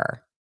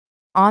diaper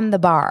on the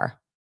bar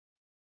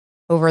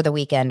over the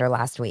weekend or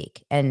last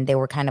week. And they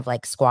were kind of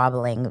like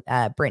squabbling.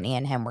 Brittany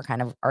and him were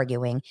kind of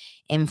arguing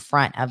in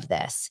front of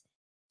this.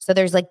 So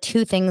there's like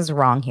two things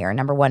wrong here.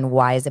 Number one,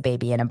 why is a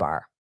baby in a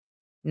bar?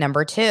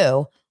 Number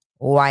two,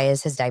 why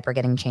is his diaper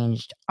getting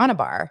changed on a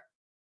bar?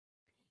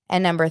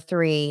 And number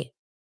three,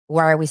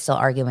 why are we still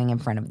arguing in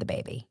front of the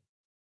baby?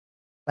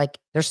 Like,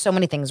 there's so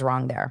many things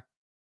wrong there.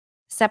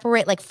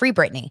 Separate, like, free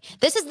Brittany.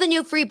 This is the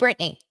new free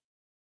Brittany.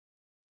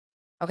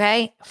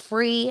 Okay?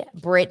 Free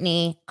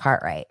Brittany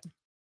Cartwright.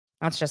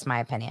 That's just my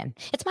opinion.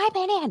 It's my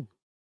opinion.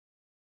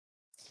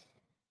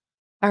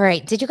 All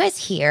right. Did you guys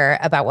hear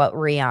about what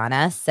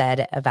Rihanna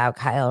said about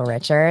Kyle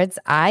Richards?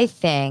 I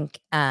think,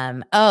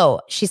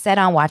 she said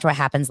on Watch What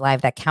Happens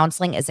Live that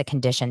counseling is a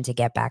condition to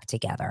get back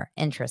together.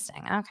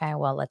 Interesting. Okay.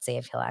 Well, let's see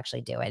if he'll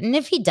actually do it. And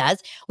if he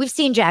does, we've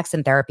seen Jax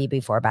in therapy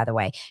before, by the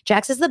way.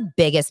 Jax is the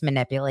biggest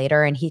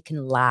manipulator and he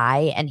can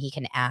lie and he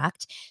can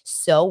act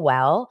so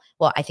well.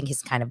 Well, I think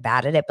he's kind of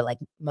bad at it, but like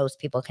most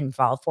people can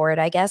fall for it,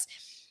 I guess.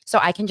 So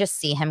I can just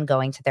see him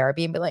going to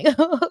therapy and be like,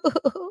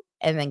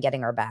 and then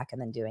getting her back and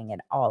then doing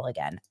it all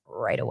again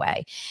right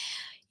away.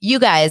 You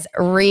guys,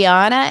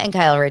 Rihanna and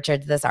Kyle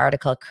Richards, this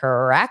article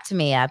cracked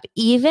me up.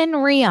 Even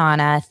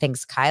Rihanna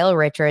thinks Kyle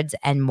Richards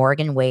and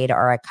Morgan Wade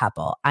are a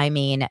couple. I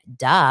mean,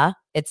 duh,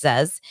 it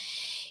says.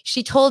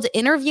 She told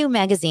Interview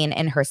Magazine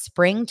in her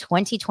spring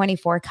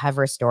 2024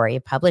 cover story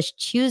published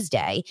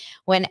Tuesday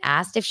when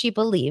asked if she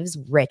believes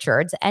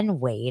Richards and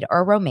Wade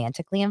are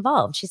romantically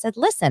involved. She said,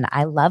 listen,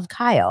 I love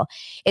Kyle.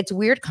 It's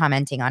weird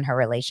commenting on her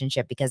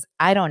relationship because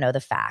I don't know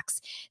the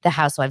facts. The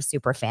Housewives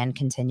superfan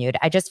continued.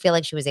 I just feel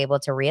like she was able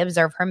to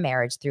reobserve her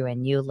marriage through a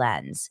new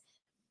lens.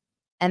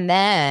 And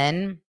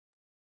then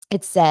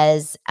it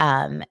says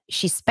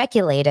she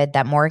speculated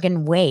that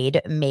Morgan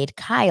Wade made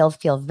Kyle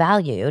feel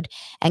valued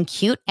and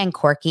cute and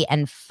quirky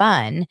and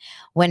fun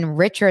when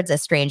Richard's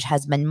estranged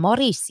husband,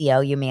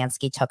 Mauricio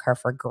Umansky, took her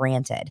for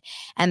granted.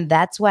 And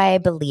that's why I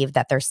believe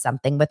that there's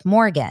something with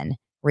Morgan,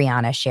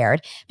 Rihanna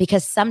shared,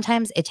 because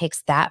sometimes it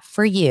takes that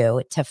for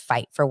you to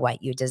fight for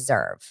what you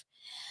deserve.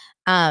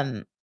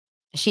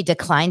 She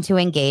declined to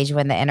engage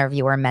when the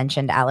interviewer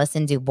mentioned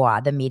Alison Dubois,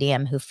 the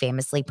medium who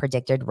famously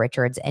predicted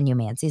Richards and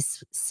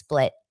Umansky's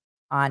split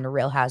on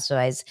Real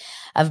Housewives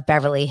of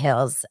Beverly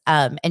Hills.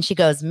 And she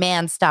goes,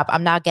 man, stop.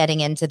 I'm not getting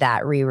into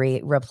that.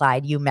 Riri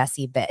replied, you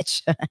messy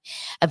bitch,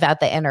 about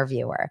the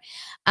interviewer.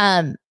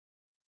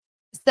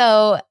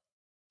 So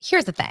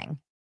here's the thing.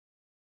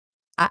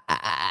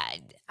 I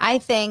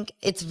think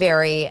it's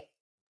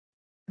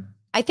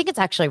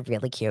actually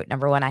really cute.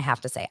 Number one, I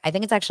have to say, I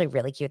think it's actually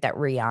really cute that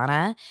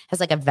Rihanna has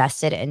like a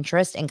vested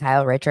interest in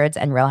Kyle Richards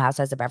and Real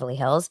Housewives of Beverly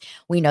Hills.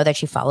 We know that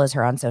she follows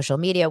her on social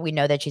media. We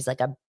know that she's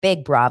like a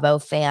big Bravo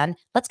fan.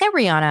 Let's get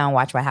Rihanna on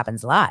Watch What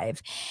Happens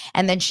Live.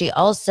 And then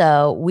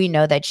we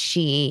know that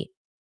she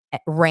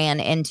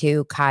ran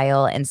into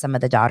Kyle and some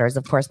of the daughters,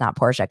 of course, not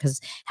Portia, because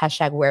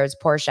hashtag where's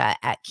Portia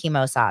at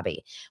Kimosabi.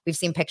 We've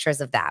seen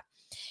pictures of that.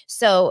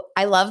 So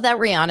I love that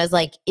Rihanna's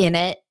like in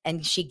it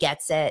and she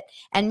gets it.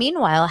 And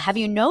meanwhile, have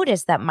you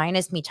noticed that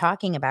minus me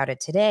talking about it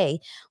today,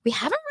 we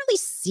haven't really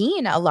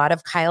seen a lot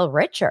of Kyle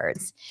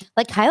Richards.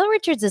 Like Kyle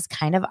Richards is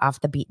kind of off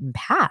the beaten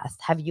path.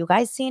 Have you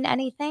guys seen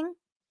anything?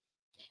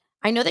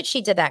 I know that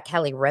she did that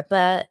Kelly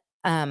Ripa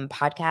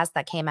podcast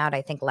that came out,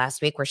 I think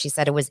last week, where she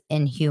said it was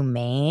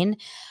inhumane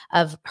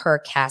of her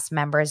cast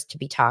members to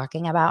be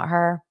talking about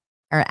her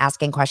or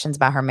asking questions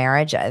about her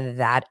marriage.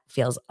 That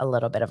feels a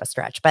little bit of a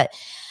stretch, but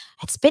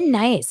it's been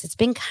nice. It's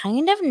been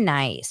kind of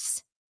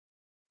nice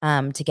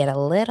to get a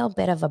little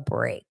bit of a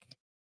break,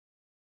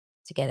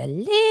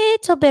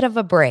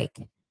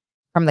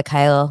 from the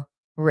Kyle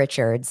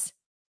Richards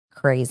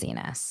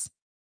craziness.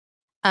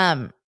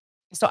 So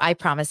I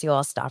promise you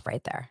I'll stop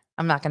right there.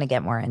 I'm not going to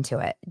get more into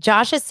it.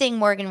 Josh is seeing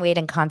Morgan Wade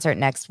in concert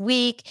next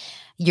week.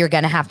 You're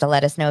going to have to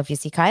let us know if you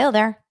see Kyle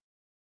there.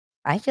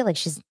 I feel like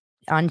she's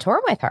on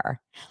tour with her.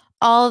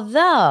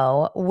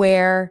 Although,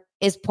 where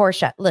is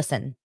Portia?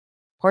 Listen,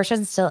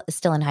 Portia's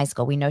still in high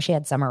school. We know she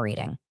had summer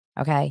reading.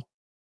 Okay.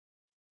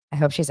 I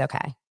hope she's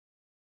okay.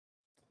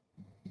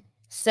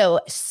 So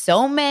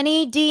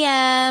many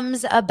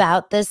DMs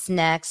about this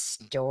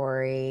next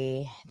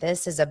story.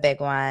 This is a big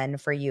one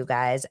for you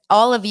guys.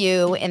 All of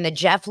you in the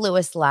Jeff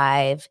Lewis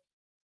Live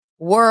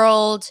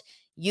world,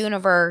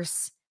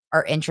 universe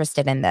are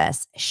interested in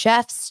this.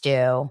 Chef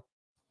Stu,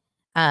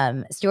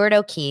 Stuart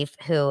O'Keefe,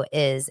 who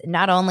is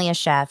not only a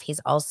chef, he's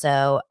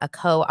also a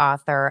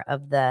co-author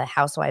of the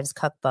Housewives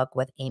Cookbook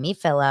with Amy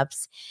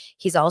Phillips.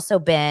 He's also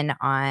been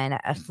on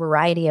a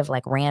variety of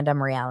like random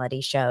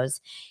reality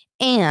shows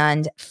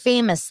and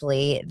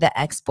famously the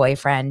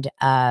ex-boyfriend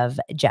of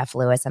Jeff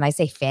Lewis. And I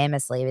say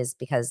famously is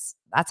because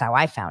that's how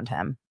I found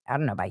him. I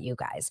don't know about you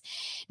guys.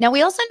 Now,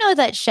 we also know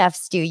that Chef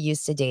Stu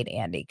used to date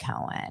Andy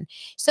Cohen.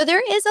 So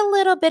there is a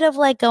little bit of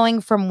like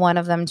going from one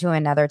of them to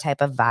another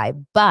type of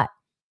vibe, but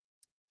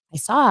I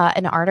saw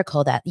an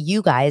article that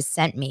you guys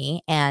sent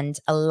me, and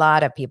a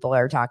lot of people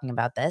are talking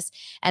about this,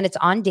 and it's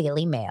on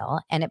Daily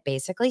Mail, and it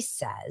basically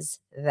says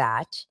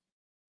that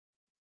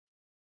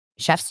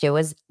Chef Stu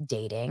is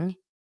dating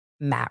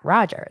Matt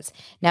Rogers.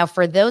 Now,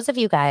 for those of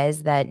you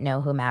guys that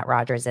know who Matt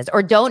Rogers is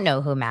or don't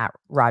know who Matt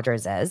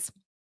Rogers is,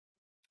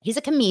 he's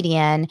a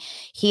comedian.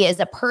 He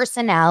is a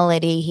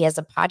personality. He has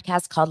a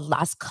podcast called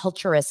Las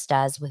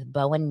Culturistas with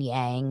Bowen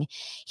Yang.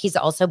 He's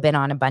also been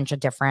on a bunch of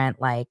different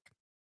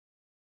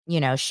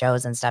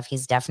shows and stuff.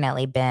 He's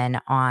definitely been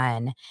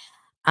on,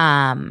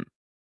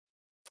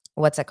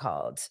 what's it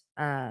called?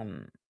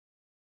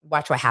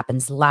 Watch What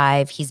Happens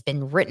Live. He's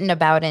been written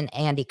about in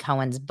Andy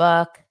Cohen's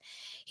book.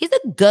 He's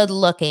a good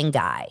looking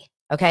guy.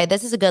 Okay,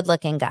 this is a good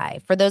looking guy.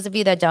 For those of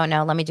you that don't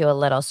know, let me do a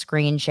little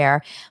screen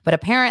share. But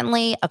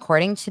apparently,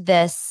 according to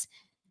this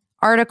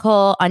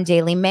article on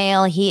Daily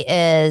Mail,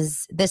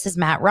 this is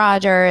Matt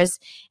Rogers,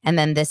 and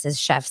then this is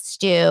Chef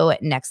Stu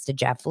next to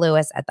Jeff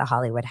Lewis at the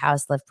Hollywood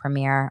House Lift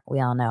premiere.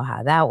 We all know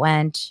how that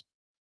went.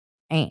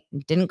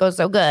 Didn't go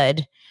so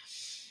good.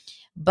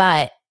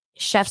 But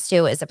Chef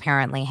Stu is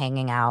apparently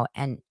hanging out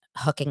and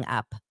hooking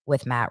up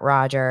with Matt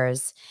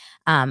Rogers.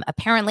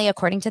 Apparently,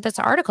 according to this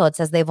article, it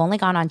says they've only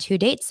gone on 2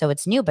 dates, so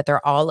it's new, but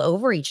they're all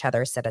over each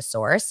other, said a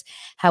source.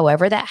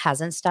 However, that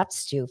hasn't stopped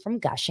Stu from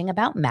gushing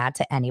about Matt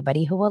to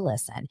anybody who will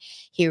listen.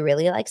 He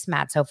really likes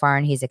Matt so far,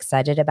 and he's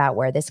excited about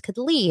where this could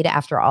lead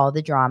after all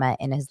the drama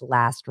in his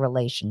last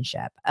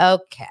relationship.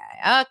 Okay.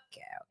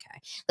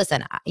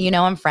 Listen,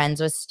 I'm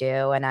friends with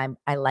Stu, and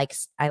I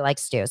like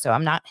Stu, so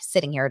I'm not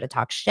sitting here to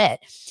talk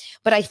shit.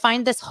 But I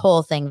find this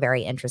whole thing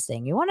very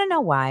interesting. You want to know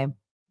why?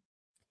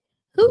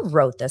 Who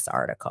wrote this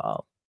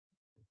article?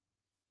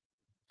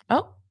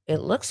 Oh,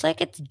 it looks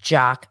like it's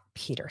Jock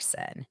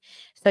Peterson.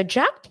 So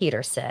Jock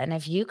Peterson,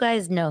 if you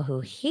guys know who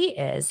he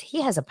is,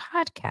 he has a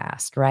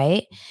podcast,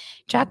 right?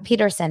 Jock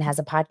Peterson has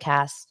a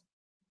podcast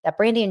that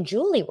Brandy and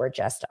Julie were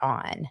just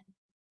on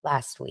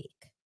last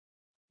week.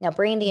 Now,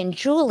 Brandy and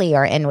Julie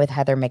are in with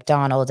Heather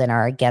McDonald and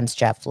are against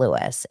Jeff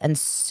Lewis. And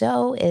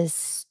so is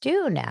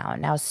Stu now.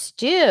 Now,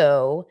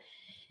 Stu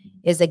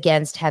is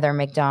against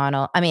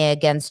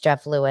against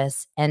Jeff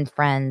Lewis and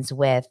friends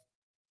with,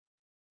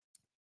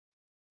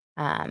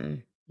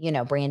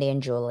 Brandy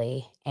and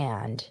Julie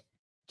and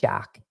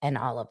Jock and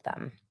all of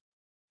them.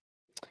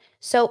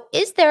 So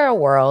is there a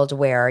world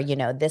where,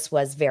 this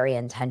was very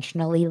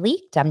intentionally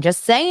leaked? I'm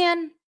just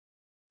saying.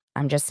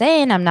 I'm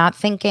not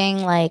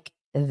thinking like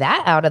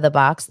that out of the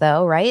box,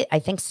 though, right? I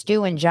think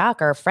Stu and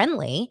Jock are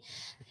friendly.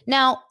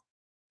 Now,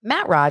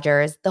 Matt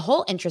Rogers, the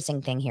whole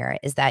interesting thing here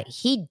is that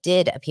he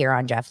did appear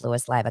on Jeff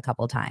Lewis Live a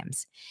couple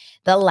times.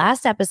 The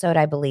last episode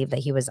I believe that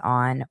he was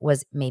on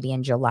was maybe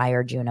in July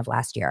or June of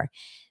last year.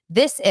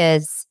 This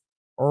is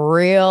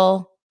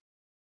real.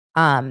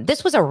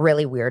 This was a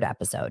really weird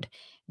episode.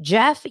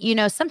 Jeff,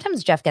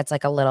 sometimes Jeff gets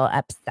like a little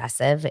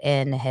obsessive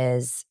in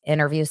his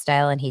interview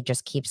style, and he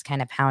just keeps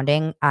kind of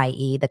hounding,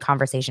 i.e. the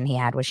conversation he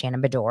had with Shannon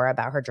Bedore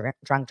about her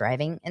drunk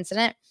driving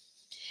incident.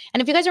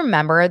 And if you guys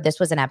remember, this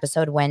was an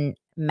episode when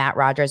Matt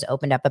Rogers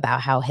opened up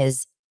about how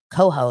his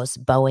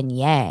co-host, Bowen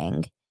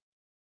Yang,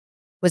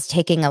 was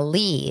taking a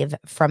leave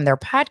from their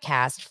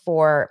podcast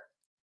for,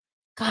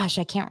 gosh,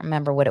 I can't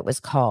remember what it was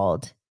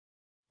called.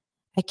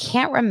 I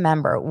can't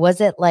remember.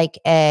 Was it like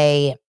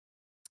a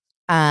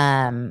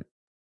like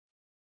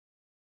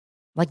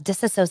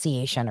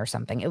disassociation or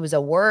something? It was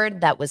a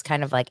word that was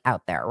kind of like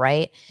out there,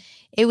 right?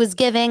 It was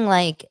giving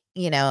like,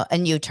 a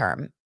new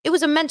term. It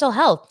was a mental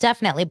health,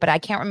 definitely, but I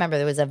can't remember.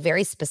 There was a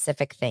very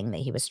specific thing that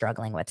he was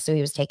struggling with. So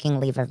he was taking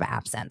leave of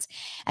absence.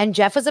 And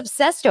Jeff was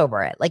obsessed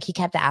over it. Like he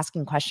kept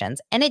asking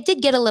questions, and it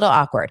did get a little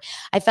awkward.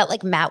 I felt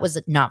like Matt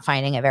was not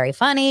finding it very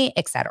funny,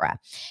 etc.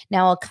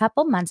 Now, a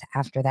couple months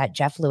after that,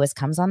 Jeff Lewis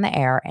comes on the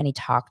air and he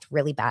talked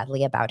really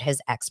badly about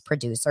his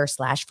ex-producer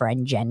 /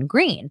 friend, Jen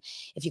Green.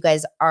 If you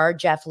guys are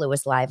Jeff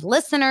Lewis Live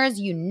listeners,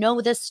 you know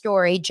this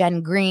story.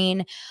 Jen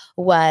Green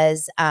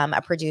was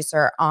a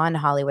producer on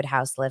Hollywood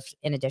House Lift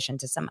in addition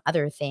to some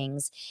other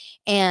things.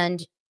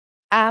 And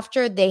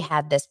after they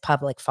had this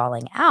public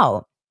falling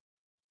out,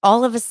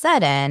 all of a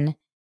sudden,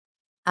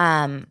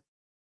 Matt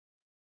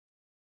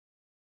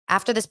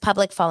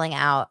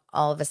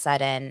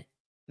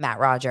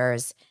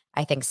Rogers,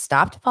 I think,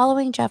 stopped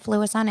following Jeff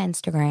Lewis on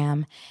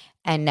Instagram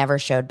and never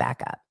showed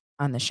back up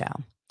on the show.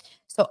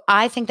 So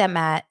I think that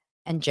Matt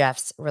and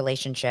Jeff's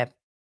relationship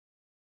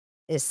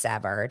is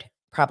severed,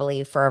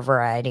 probably for a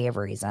variety of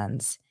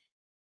reasons.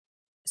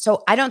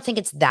 So I don't think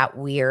it's that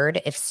weird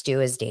if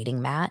Stu is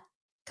dating Matt,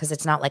 because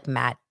it's not like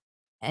Matt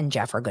and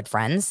Jeff are good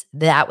friends.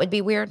 That would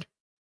be weird.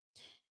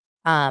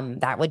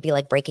 That would be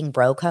like breaking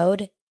bro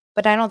code.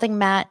 But I don't think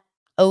Matt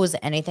owes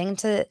anything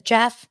to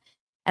Jeff.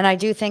 And I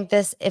do think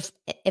this, if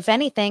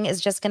anything,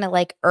 is just going to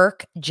like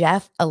irk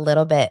Jeff a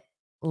little bit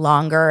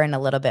longer and a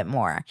little bit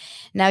more.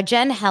 Now,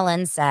 Jen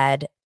Helen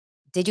said,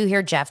 did you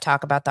hear Jeff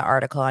talk about the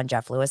article on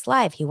Jeff Lewis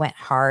Live? He went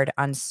hard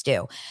on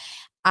Stu.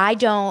 I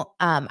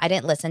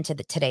didn't listen to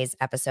today's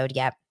episode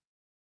yet.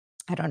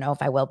 I don't know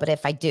if I will, but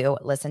if I do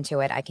listen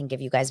to it, I can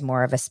give you guys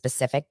more of a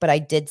specific. But I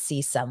did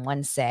see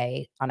someone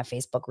say on a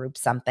Facebook group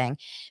something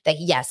that,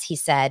 yes, he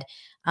said,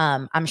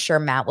 I'm sure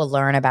Matt will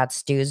learn about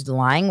Stu's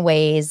lying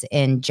ways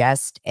in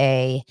just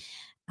in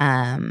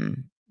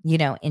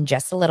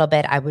just a little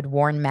bit. I would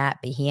warn Matt,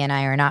 but he and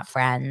I are not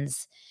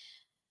friends.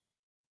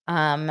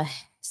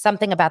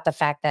 Something about the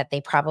fact that they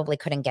probably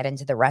couldn't get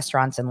into the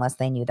restaurants unless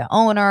they knew the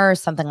owner,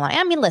 something like,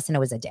 listen, it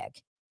was a dig.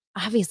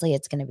 Obviously,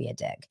 it's going to be a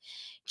dig.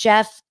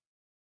 Jeff,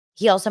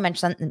 he also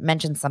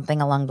mentioned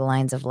something along the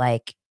lines of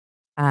like,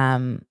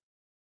 ooh,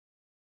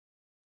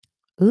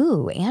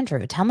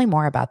 Andrew, tell me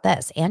more about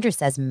this. Andrew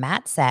says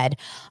Matt said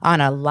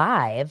on a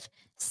live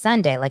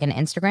Sunday, like an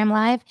Instagram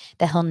live,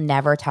 that he'll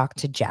never talk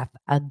to Jeff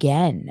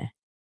again.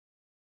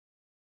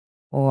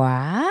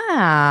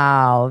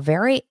 Wow. Wow.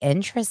 Very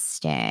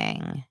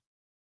interesting.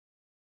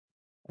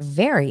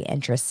 Very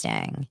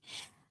interesting.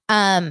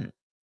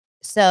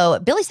 So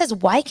Billy says,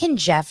 why can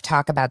Jeff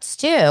talk about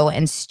Stu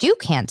and Stu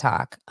can't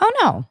talk? Oh,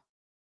 no.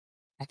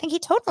 I think he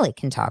totally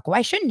can talk.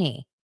 Why shouldn't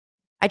he?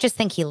 I just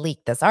think he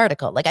leaked this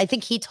article. Like, I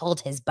think he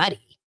told his buddy,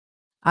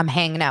 I'm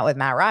hanging out with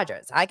Matt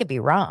Rogers. I could be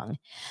wrong.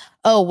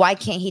 Oh, why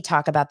can't he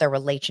talk about their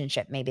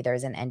relationship? Maybe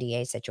there's an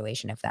NDA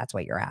situation if that's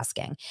what you're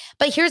asking.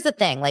 But here's the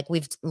thing, like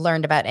we've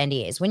learned about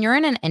NDAs. When you're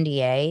in an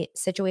NDA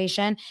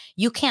situation,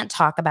 you can't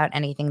talk about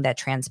anything that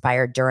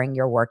transpired during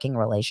your working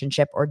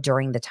relationship or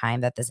during the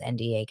time that this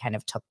NDA kind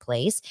of took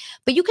place.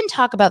 But you can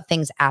talk about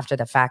things after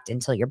the fact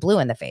until you're blue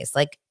in the face.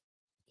 Like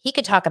he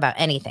could talk about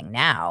anything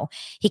now.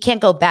 He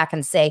can't go back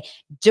and say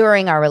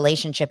during our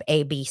relationship,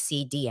 A, B,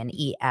 C, D, and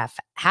E, F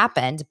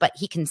happened, but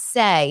he can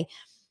say,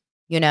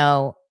 you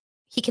know,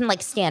 he can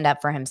like stand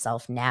up for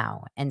himself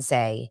now and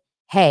say,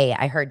 hey,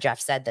 I heard Jeff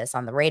said this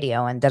on the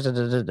radio and da da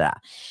da da da.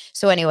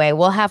 So anyway,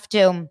 we'll have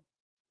to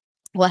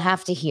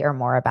hear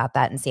more about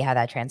that and see how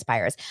that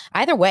transpires.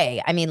 Either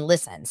way, I mean,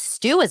 listen,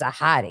 Stu is a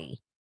hottie.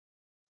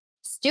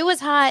 Stu is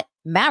hot.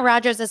 Matt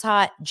Rogers is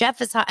hot.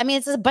 Jeff is hot. I mean,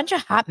 it's a bunch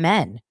of hot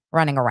men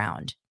running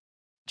around.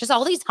 Just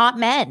all these hot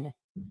men.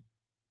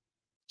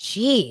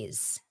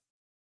 Jeez.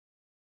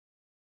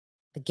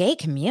 The gay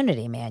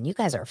community, man, you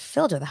guys are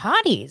filled with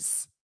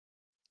hotties.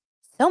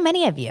 So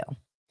many of you.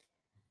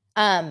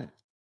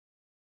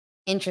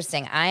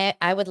 Interesting.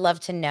 I would love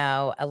to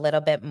know a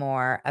little bit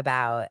more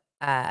about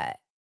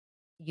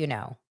you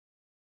know,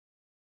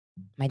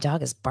 my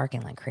dog is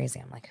barking like crazy.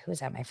 I'm like,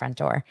 who's at my front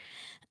door?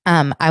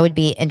 I would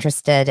be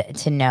interested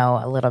to know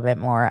a little bit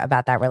more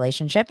about that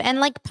relationship and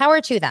like power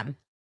to them.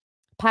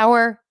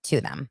 Power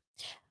to them.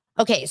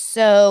 Okay,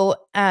 so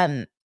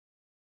anything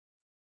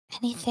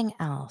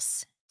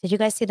else? Did you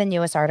guys see the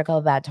newest article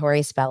about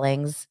Tori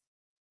Spelling's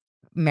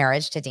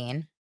marriage to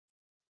Dean?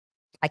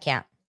 I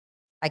can't.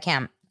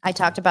 I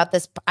talked about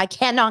this. I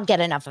cannot get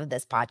enough of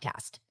this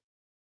podcast.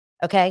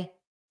 Okay?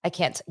 I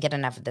can't get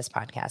enough of this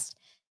podcast.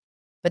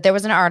 But there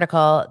was an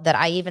article that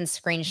I even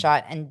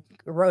screenshot and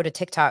wrote a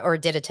TikTok or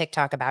did a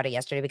TikTok about it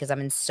yesterday because I'm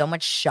in so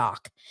much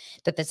shock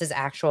that this is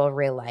actual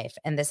real life.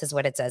 And this is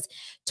what it says.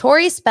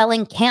 Tori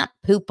Spelling can't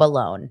poop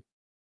alone.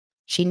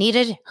 She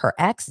needed her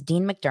ex,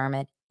 Dean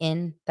McDermott,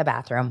 in the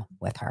bathroom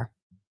with her.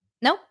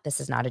 No, this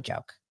is not a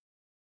joke.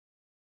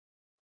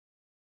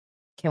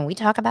 Can we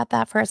talk about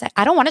that for a sec?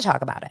 I don't want to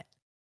talk about it.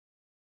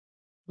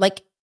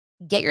 Like,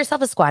 get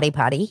yourself a squatty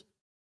potty.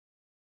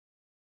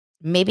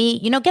 Maybe,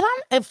 get on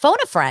a phone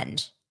a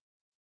friend.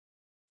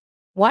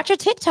 Watch a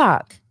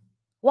TikTok.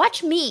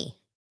 Watch me.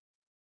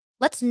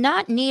 Let's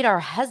not need our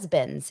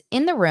husbands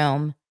in the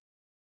room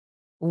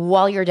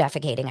while you're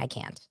defecating.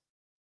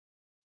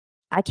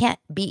 I can't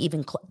be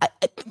even close.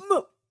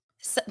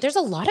 So there's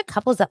a lot of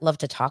couples that love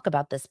to talk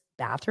about this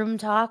bathroom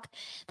talk,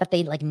 that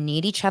they like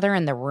need each other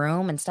in the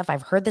room and stuff.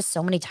 I've heard this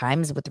so many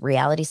times with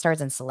reality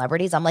stars and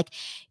celebrities. I'm like,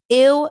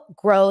 ew,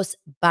 gross,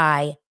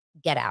 bye,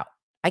 get out.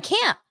 I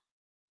can't.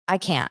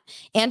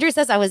 Andrew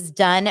says I was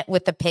done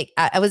with the pig.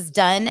 I was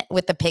done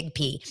with the pig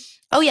pee.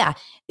 Oh yeah.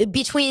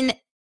 Between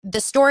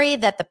the story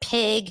that the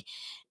pig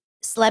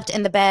slept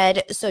in the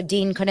bed so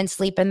Dean couldn't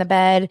sleep in the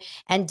bed,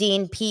 and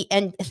Dean peed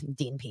and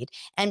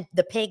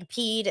the pig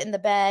peed in the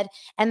bed,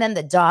 and then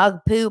the dog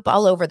poop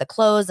all over the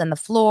clothes and the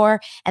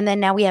floor, and then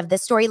now we have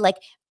this story. Like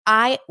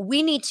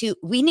we need to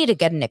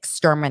get an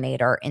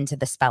exterminator into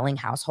the Spelling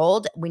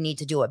household. We need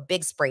to do a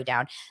big spray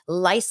down,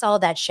 Lysol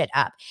that shit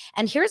up.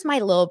 And here's my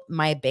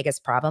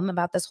biggest problem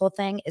about this whole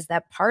thing is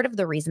that part of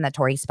the reason that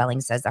Tori Spelling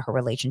says that her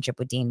relationship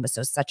with Dean was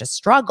such a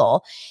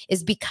struggle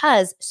is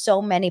because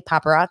so many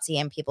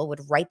paparazzi and people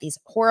would write these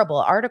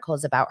horrible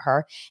articles about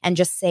her and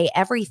just say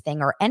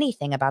everything or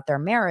anything about their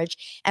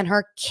marriage, and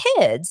her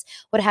kids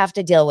would have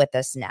to deal with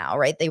this now,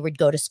 right? They would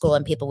go to school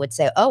and people would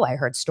say, oh, I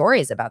heard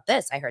stories about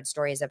this, I heard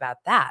stories about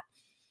that.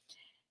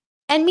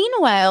 And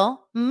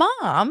meanwhile,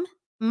 Mama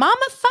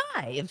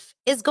 5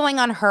 is going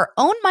on her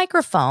own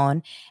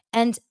microphone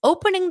and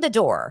opening the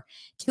door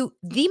to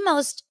the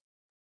most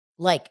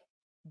like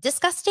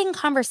disgusting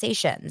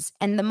conversations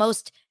and the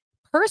most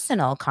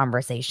personal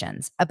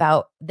conversations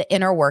about the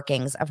inner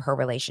workings of her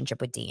relationship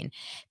with Dean.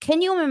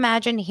 Can you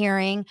imagine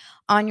hearing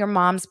on your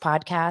mom's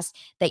podcast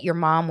that your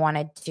mom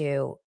wanted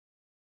to,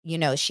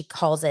 she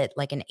calls it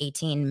like an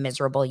 18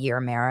 miserable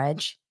year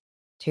marriage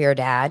to your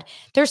dad?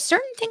 There's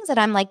certain things that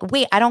I'm like,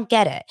 wait, I don't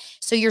get it.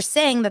 So you're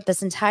saying that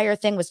this entire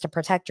thing was to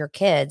protect your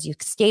kids. You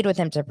stayed with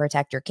him to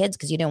protect your kids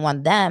because you didn't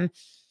want them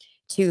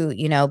to,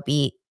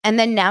 be, and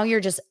then now you're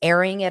just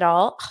airing it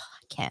all. Oh,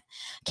 I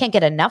can't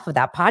get enough of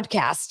that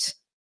podcast.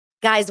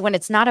 Guys, when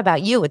it's not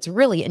about you, it's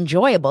really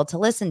enjoyable to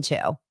listen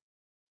to.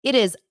 It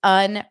is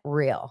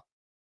unreal.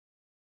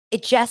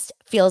 It just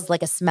feels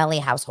like a smelly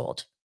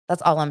household.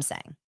 That's all I'm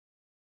saying.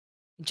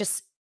 It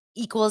just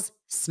equals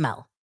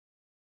smell.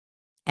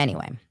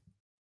 Anyway,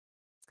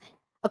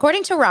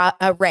 according to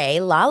Ray,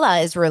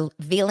 Lala is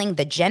revealing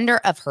the gender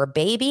of her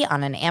baby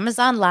on an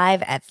Amazon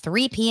Live at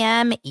 3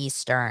 p.m.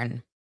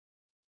 Eastern.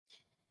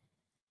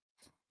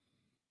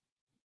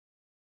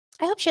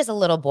 I hope she has a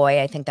little boy.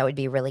 I think that would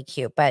be really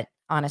cute, but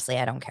honestly,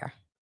 I don't care.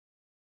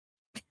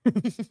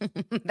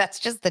 That's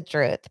just the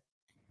truth.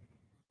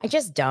 I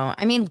just don't.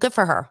 I mean, good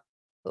for her.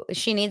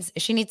 She needs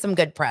some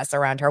good press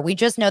around her. We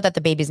just know that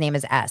the baby's name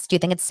is S. Do you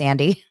think it's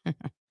Sandy?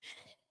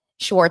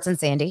 Schwartz and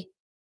Sandy?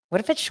 What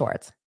if it's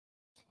Schwartz?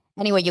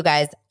 Anyway, you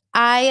guys,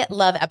 I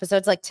love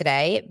episodes like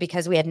today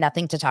because we had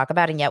nothing to talk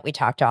about and yet we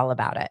talked all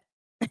about it.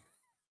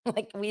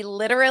 Like we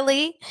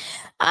literally,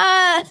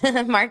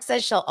 Mark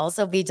says she'll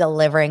also be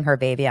delivering her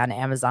baby on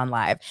Amazon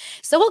Live.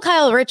 So will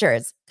Kyle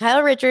Richards.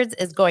 Kyle Richards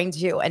is going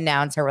to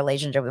announce her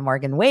relationship with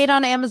Morgan Wade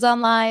on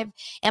Amazon Live.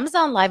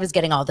 Amazon Live is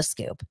getting all the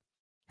scoop.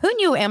 Who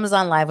knew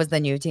Amazon Live was the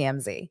new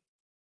TMZ?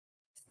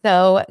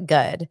 So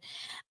good.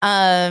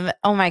 Oh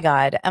my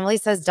God. Emily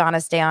says,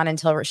 Donna, stay on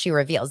until she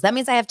reveals. That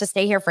means I have to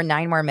stay here for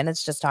 9 more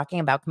minutes just talking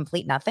about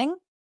complete nothing.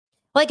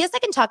 Well, I guess I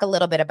can talk a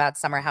little bit about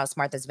Summer House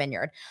Martha's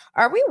Vineyard.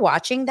 Are we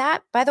watching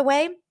that, by the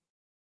way?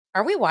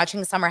 Are we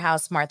watching Summer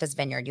House Martha's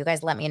Vineyard? You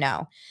guys let me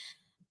know.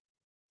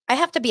 I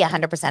have to be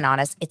 100%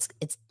 honest.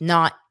 It's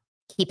not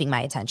keeping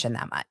my attention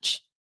that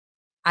much.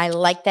 I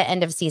like the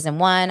end of season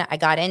 1. I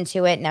got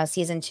into it. Now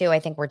season 2, I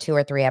think we're 2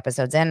 or 3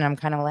 episodes in and I'm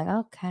kind of like,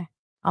 okay,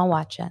 I'll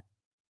watch it.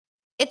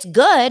 It's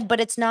good, but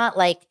it's not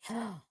like,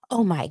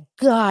 oh my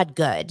God,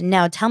 good.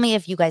 Now tell me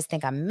if you guys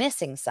think I'm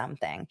missing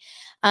something.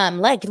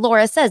 Like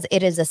Laura says,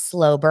 it is a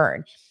slow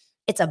burn.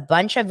 It's a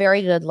bunch of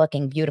very good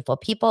looking, beautiful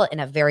people in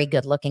a very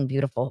good looking,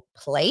 beautiful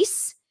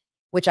place,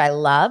 which I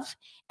love.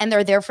 And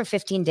they're there for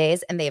 15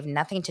 days and they have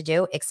nothing to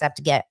do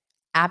except get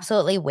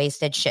absolutely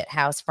wasted shit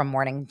house from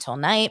morning till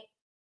night.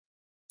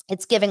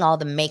 It's giving all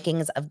the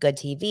makings of good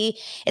TV.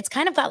 It's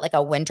kind of got like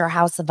a Winter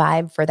House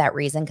vibe for that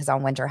reason, because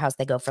on Winter House,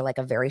 they go for like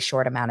a very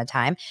short amount of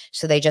time.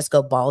 So they just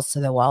go balls to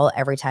the wall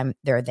every time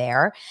they're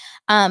there.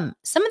 Some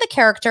of the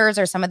characters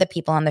or some of the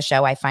people on the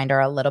show I find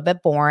are a little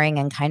bit boring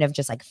and kind of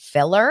just like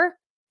filler.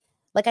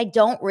 Like I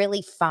don't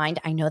really find,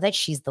 I know that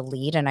she's the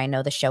lead and I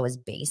know the show is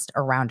based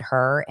around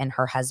her and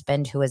her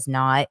husband, who is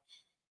not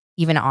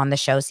even on the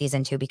show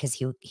season 2 because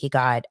he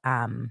got,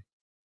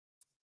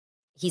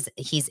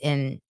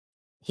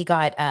 he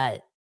got,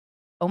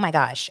 oh my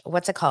gosh,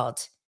 what's it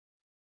called?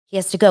 He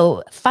has to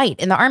go fight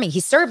in the army.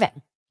 He's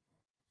serving.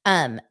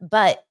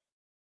 But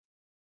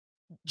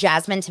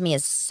Jasmine to me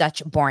is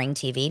such boring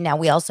TV. Now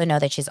we also know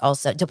that she's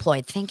also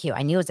deployed. Thank you.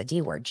 I knew it was a D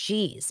word.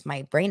 Jeez,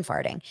 my brain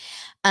farting.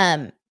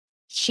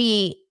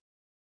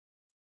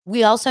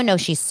 We also know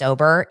she's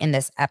sober in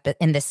this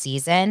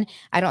season.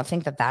 I don't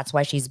think that that's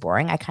why she's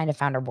boring. I kind of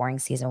found her boring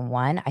season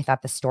 1. I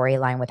thought the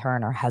storyline with her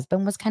and her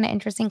husband was kind of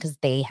interesting because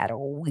they had a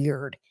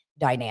weird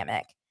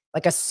dynamic,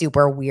 like a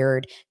super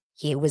weird.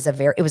 It was a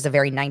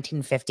very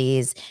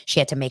 1950s. She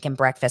had to make him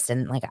breakfast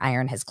and like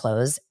iron his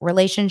clothes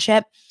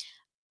relationship.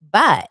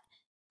 But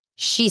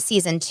she's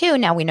season 2.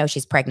 Now we know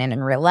she's pregnant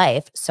in real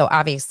life. So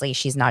obviously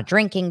she's not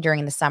drinking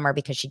during the summer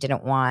because she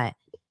didn't want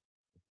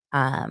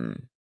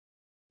the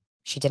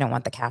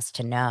cast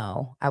to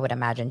know. I would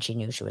imagine she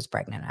knew she was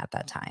pregnant at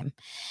that time.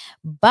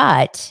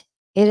 But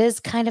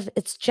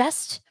it's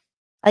just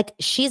like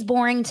she's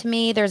boring to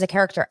me. There's a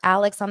character,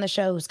 Alex, on the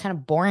show who's kind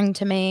of boring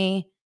to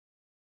me.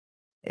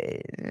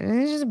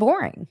 It's just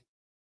boring.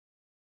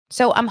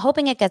 So I'm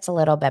hoping it gets a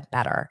little bit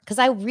better because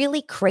I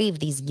really crave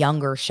these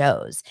younger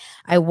shows.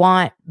 I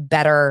want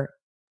better,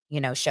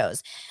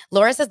 shows.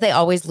 Laura says they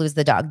always lose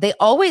the dog.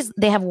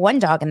 They have one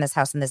dog in this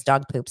house and this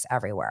dog poops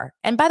everywhere.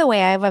 And by the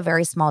way, I have a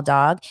very small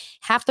dog.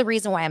 Half the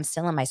reason why I'm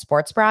still in my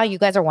sports bra, you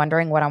guys are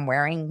wondering what I'm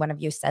wearing. One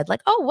of you said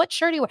like, oh, what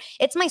shirt do you wear?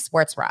 It's my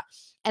sports bra.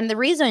 And the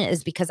reason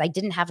is because I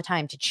didn't have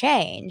time to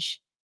change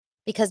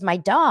because my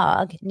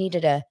dog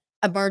needed a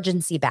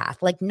emergency bath,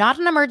 like not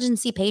an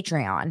emergency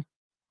Patreon.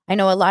 I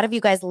know a lot of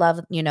you guys love,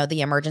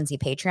 the emergency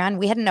Patreon.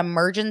 We had an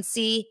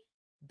emergency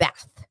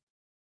bath.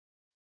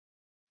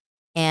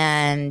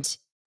 And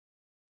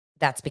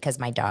that's because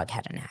my dog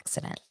had an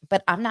accident.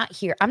 But I'm not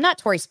here. I'm not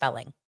Tori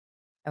Spelling.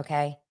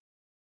 Okay.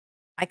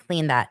 I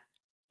cleaned that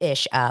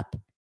ish up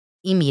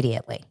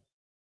immediately.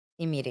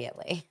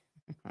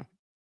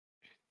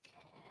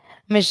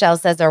 Michelle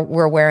says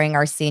we're wearing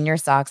our senior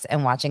socks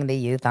and watching the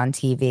youth on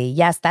TV.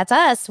 Yes, that's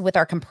us with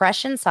our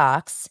compression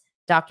socks,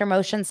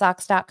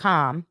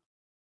 drmotionsocks.com,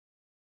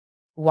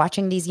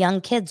 watching these young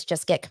kids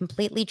just get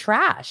completely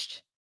trashed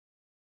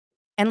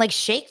and like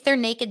shake their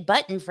naked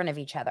butt in front of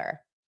each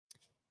other.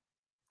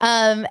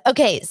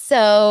 Okay,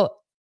 so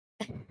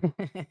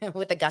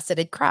with a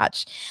gusseted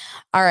crotch.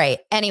 All right.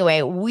 Anyway,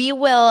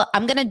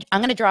 I'm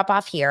gonna drop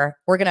off here.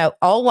 We're gonna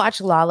all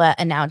watch Lala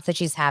announce that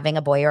she's having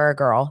a boy or a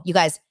girl. You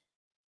guys,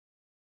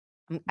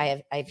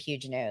 I have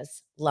huge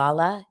news.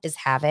 Lala is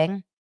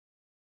having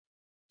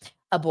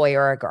a boy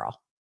or a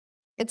girl.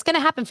 It's gonna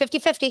happen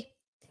 50-50.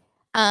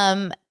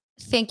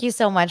 Thank you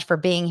so much for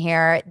being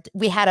here.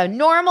 We had a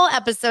normal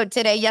episode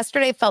today.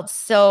 Yesterday felt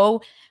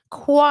so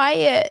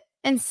quiet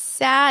and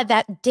sad,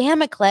 that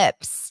damn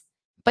eclipse.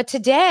 But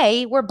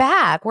today we're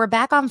back. We're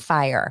back on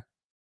fire.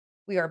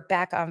 We are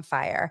back on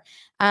fire.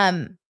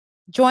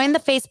 Join the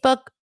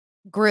Facebook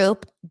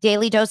group,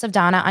 Daily Dose of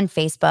Donna on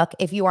Facebook.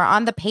 If you are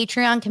on the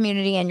Patreon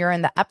community and you're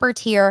in the upper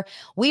tier,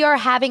 we are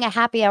having a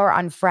happy hour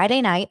on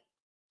Friday night,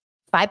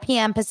 5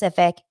 p.m.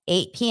 Pacific,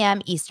 8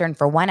 p.m. Eastern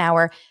for 1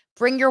 hour.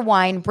 Bring your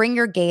wine, bring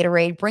your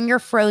Gatorade, bring your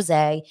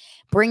Frosé,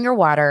 bring your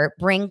water,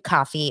 bring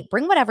coffee,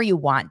 bring whatever you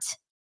want.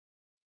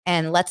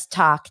 And let's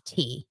talk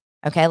tea.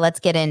 Okay, let's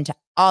get into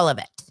all of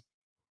it.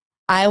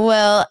 I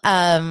will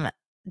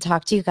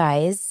talk to you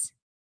guys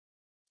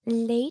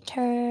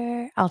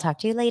later. I'll talk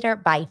to you later.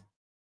 Bye.